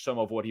rewatched some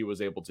of what he was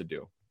able to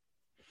do.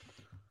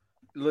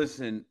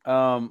 Listen,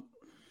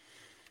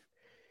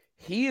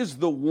 he is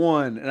the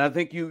one, and I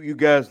think you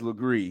guys will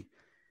agree,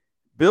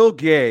 Bill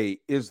Gay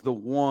is the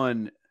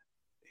one,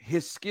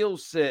 his skill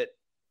set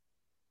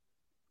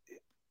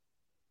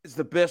is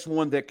the best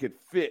one that could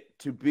fit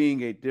to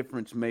being a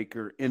difference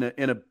maker in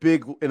a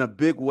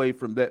big way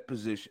from that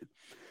position.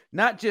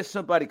 Not just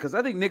somebody, because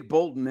I think Nick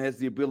Bolton has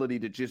the ability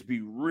to just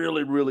be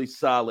really, really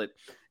solid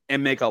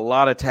and make a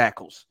lot of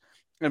tackles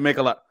and make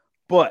a lot.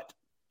 But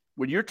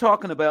when you're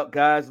talking about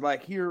guys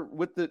like here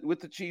with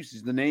the Chiefs,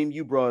 is the name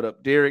you brought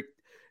up, Derek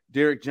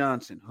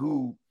Johnson,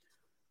 who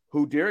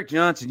Derek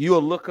Johnson,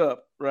 you'll look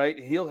up, right?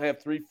 He'll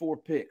have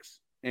 3-4 picks,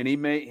 and he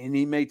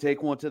may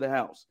take one to the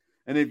house.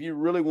 And if you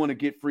really want to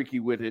get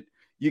freaky with it,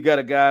 you got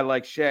a guy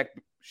like Shaq.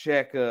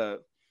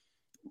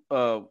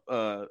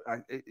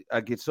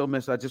 I get so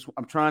messed.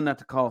 I'm trying not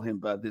to call him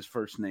by this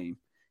first name.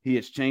 He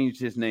has changed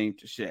his name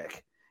to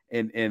Shaq,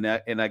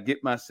 and I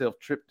get myself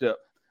tripped up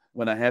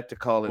when I have to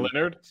call him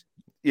Leonard.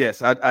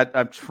 Yes,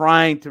 I'm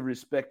trying to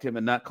respect him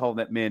and not call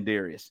that man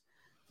Darius,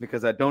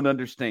 because I don't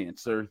understand,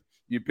 sir.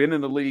 You've been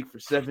in the league for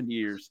 7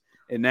 years,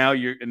 and now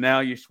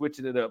you're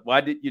switching it up. Why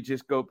didn't you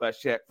just go by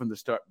Shaq from the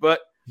start? But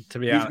to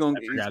be honest, I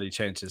forgot he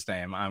changed his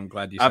name. I'm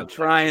glad you said I'm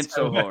trying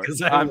so hard.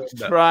 I'm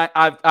trying.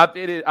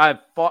 I've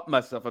fought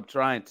myself. I'm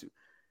trying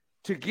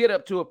to get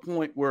up to a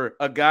point where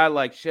a guy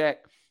like Shaq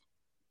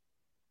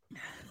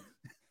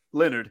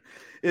Leonard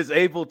is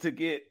able to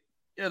get,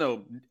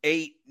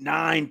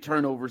 8-9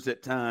 turnovers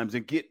at times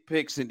and get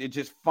picks and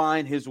just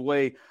find his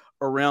way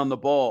around the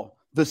ball.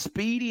 The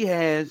speed he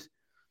has,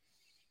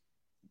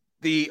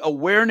 the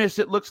awareness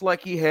it looks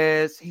like he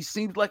has, he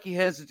seems like he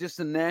has just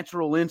a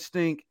natural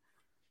instinct.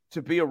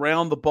 to be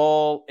around the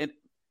ball, and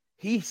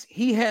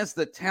he has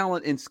the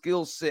talent and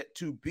skill set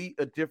to be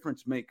a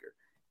difference maker.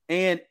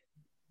 And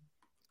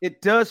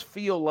it does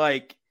feel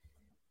like,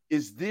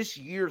 is this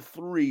year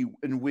 3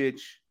 in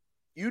which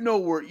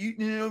where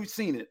you've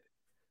seen it,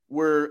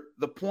 where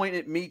the point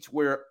it meets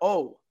where,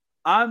 oh,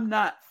 I'm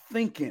not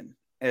thinking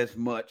as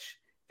much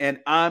and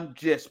I'm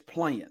just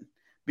playing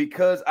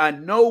because I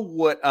know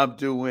what I'm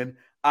doing.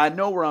 I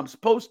know where I'm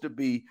supposed to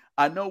be.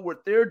 I know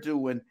what they're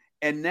doing.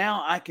 And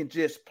now I can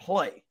just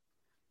play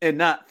and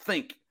not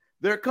think.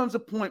 There comes a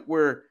point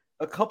where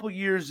a couple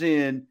years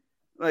in,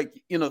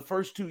 like, the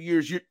first 2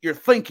 years, you're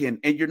thinking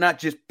and you're not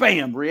just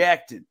bam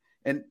reacting.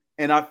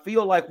 And I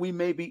feel like we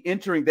may be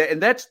entering that.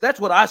 And that's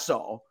what I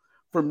saw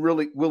from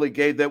Willie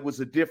Gay. That was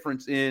a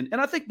difference in,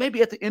 and I think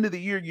maybe at the end of the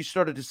year, you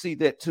started to see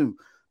that too.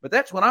 But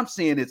that's what I'm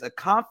seeing is a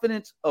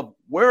confidence of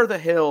where the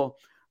hell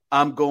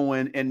I'm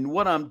going and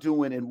what I'm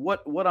doing and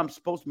what I'm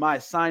supposed to, my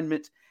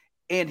assignments,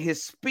 and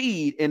his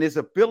speed and his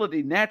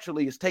ability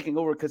naturally is taking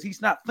over because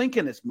he's not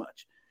thinking as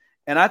much.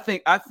 And I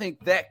think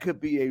that could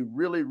be a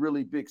really,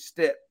 really big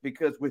step,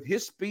 because with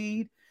his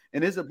speed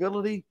and his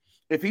ability,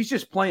 if he's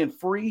just playing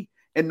free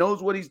and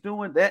knows what he's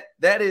doing,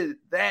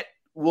 that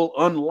will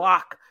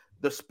unlock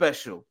the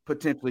special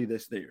potentially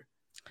that's there.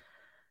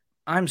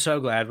 I'm so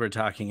glad we're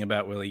talking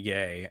about Willie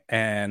Gay,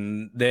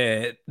 and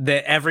that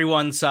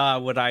everyone saw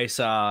what I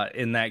saw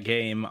in that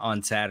game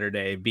on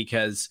Saturday,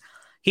 because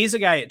he's a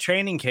guy at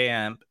training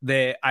camp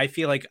that I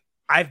feel like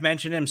I've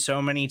mentioned him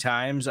so many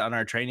times on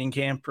our training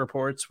camp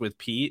reports with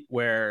Pete,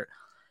 where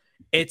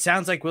it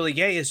sounds like Willie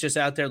Gay is just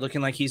out there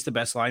looking like he's the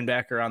best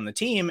linebacker on the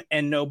team,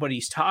 and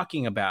nobody's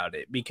talking about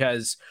it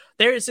because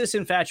there is this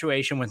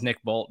infatuation with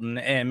Nick Bolton,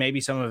 and maybe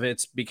some of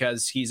it's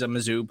because he's a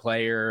Mizzou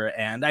player,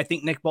 and I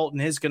think Nick Bolton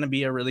is going to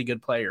be a really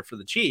good player for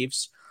the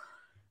Chiefs.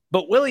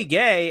 But Willie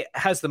Gay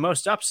has the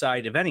most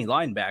upside of any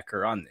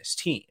linebacker on this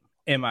team,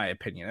 in my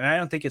opinion, and I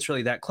don't think it's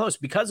really that close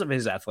because of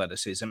his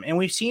athleticism, and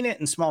we've seen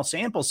it in small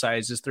sample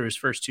sizes through his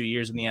first 2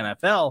 years in the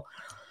NFL.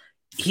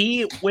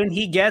 When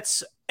he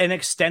gets an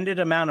extended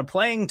amount of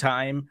playing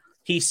time,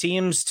 he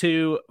seems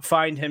to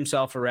find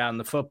himself around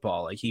the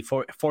football. Like he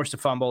forced a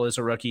fumble as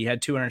a rookie. He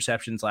had 2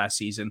 interceptions last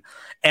season,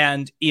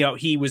 and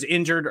he was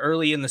injured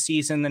early in the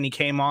season. Then he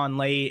came on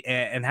late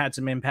and had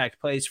some impact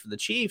plays for the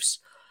Chiefs.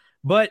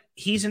 But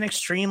he's an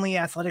extremely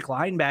athletic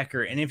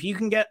linebacker, and if you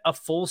can get a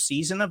full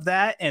season of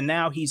that, and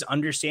now he's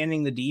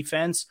understanding the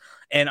defense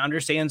and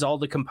understands all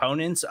the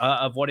components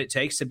of what it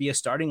takes to be a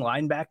starting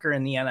linebacker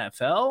in the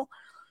NFL,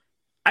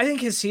 I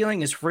think his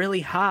ceiling is really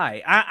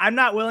high. I'm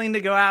not willing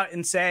to go out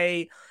and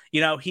say,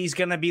 he's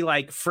going to be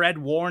like Fred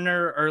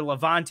Warner or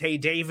Levante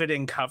David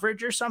in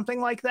coverage or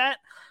something like that.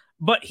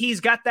 But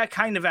he's got that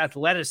kind of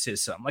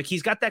athleticism. Like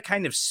he's got that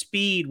kind of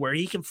speed where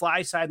he can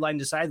fly sideline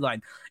to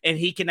sideline, and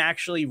he can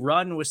actually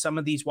run with some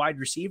of these wide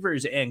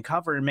receivers and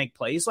cover and make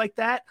plays like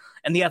that.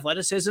 And the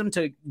athleticism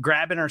to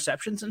grab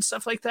interceptions and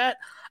stuff like that.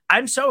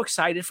 I'm so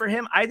excited for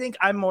him. I think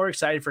I'm more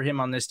excited for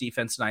him on this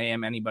defense than I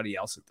am anybody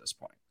else at this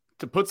point.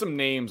 To put some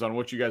names on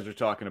what you guys are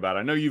talking about,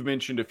 I know you've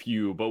mentioned a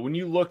few, but when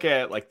you look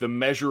at like the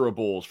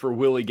measurables for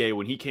Willie Gay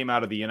when he came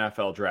out of the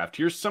NFL draft,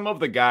 here's some of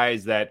the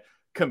guys that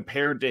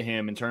compared to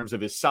him in terms of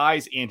his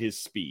size and his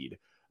speed.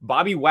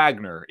 Bobby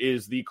Wagner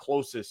is the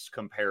closest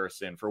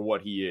comparison for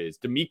what he is.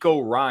 D'Amico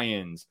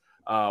Ryans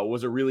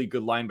was a really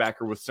good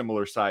linebacker with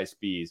similar size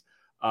speeds.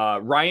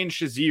 Ryan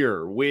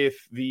Shazier with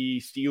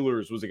the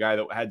Steelers was a guy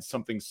that had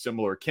something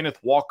similar. Kenneth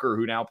Walker,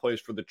 who now plays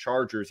for the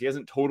Chargers, he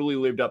hasn't totally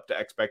lived up to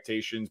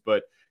expectations,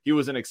 but he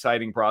was an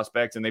exciting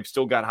prospect, and they've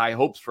still got high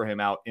hopes for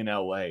him out in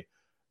LA.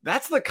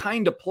 That's the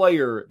kind of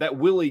player that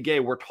Willie Gay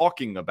we're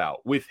talking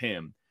about with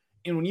him.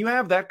 And when you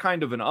have that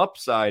kind of an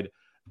upside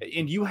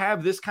and you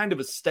have this kind of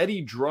a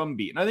steady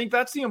drumbeat, and I think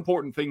that's the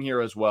important thing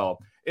here as well.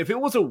 If it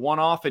was a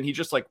one-off and he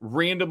just like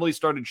randomly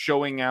started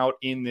showing out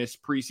in this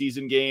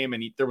preseason game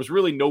and there was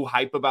really no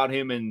hype about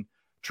him in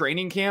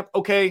training camp,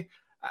 okay,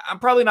 I'm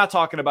probably not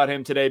talking about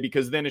him today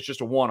because then it's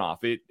just a one-off.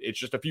 It's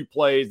just a few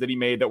plays that he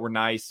made that were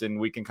nice and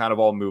we can kind of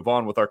all move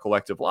on with our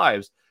collective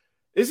lives.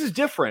 This is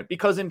different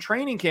because in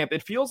training camp,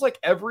 it feels like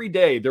every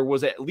day there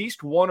was at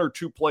least 1 or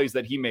 2 plays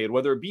that he made,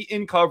 whether it be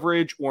in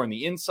coverage or in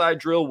the inside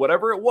drill,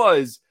 whatever it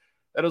was,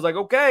 that was like,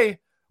 okay,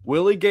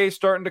 Willie Gay's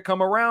starting to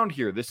come around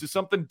here. This is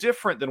something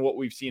different than what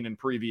we've seen in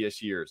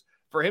previous years.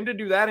 For him to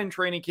do that in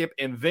training camp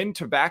and then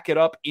to back it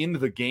up in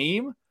the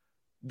game,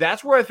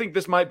 that's where I think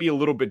this might be a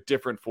little bit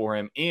different for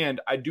him.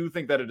 And I do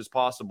think that it is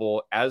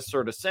possible, as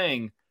Serta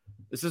saying,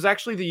 this is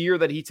actually the year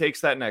that he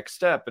takes that next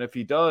step. And if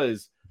he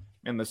does,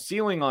 and the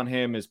ceiling on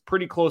him is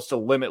pretty close to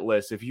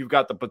limitless, if you've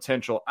got the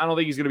potential, I don't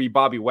think he's going to be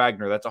Bobby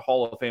Wagner. That's a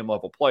Hall of Fame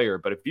level player.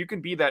 But if you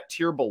can be that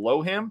tier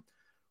below him,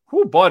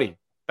 whoo, buddy,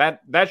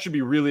 that should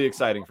be really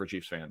exciting for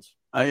Chiefs fans.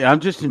 I'm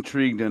just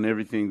intrigued on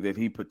everything that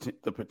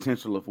the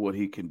potential of what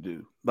he can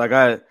do. Like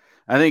I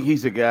think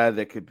he's a guy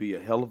that could be a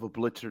hell of a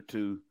blitzer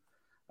too.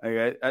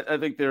 I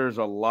think there's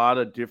a lot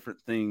of different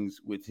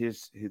things with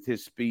his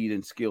speed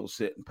and skill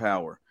set and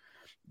power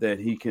that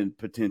he could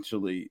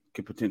potentially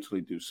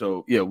do.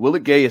 So yeah, Willie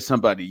Gay is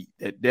somebody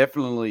that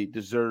definitely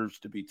deserves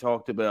to be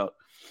talked about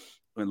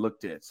and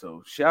looked at.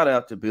 So shout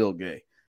out to Bill Gay.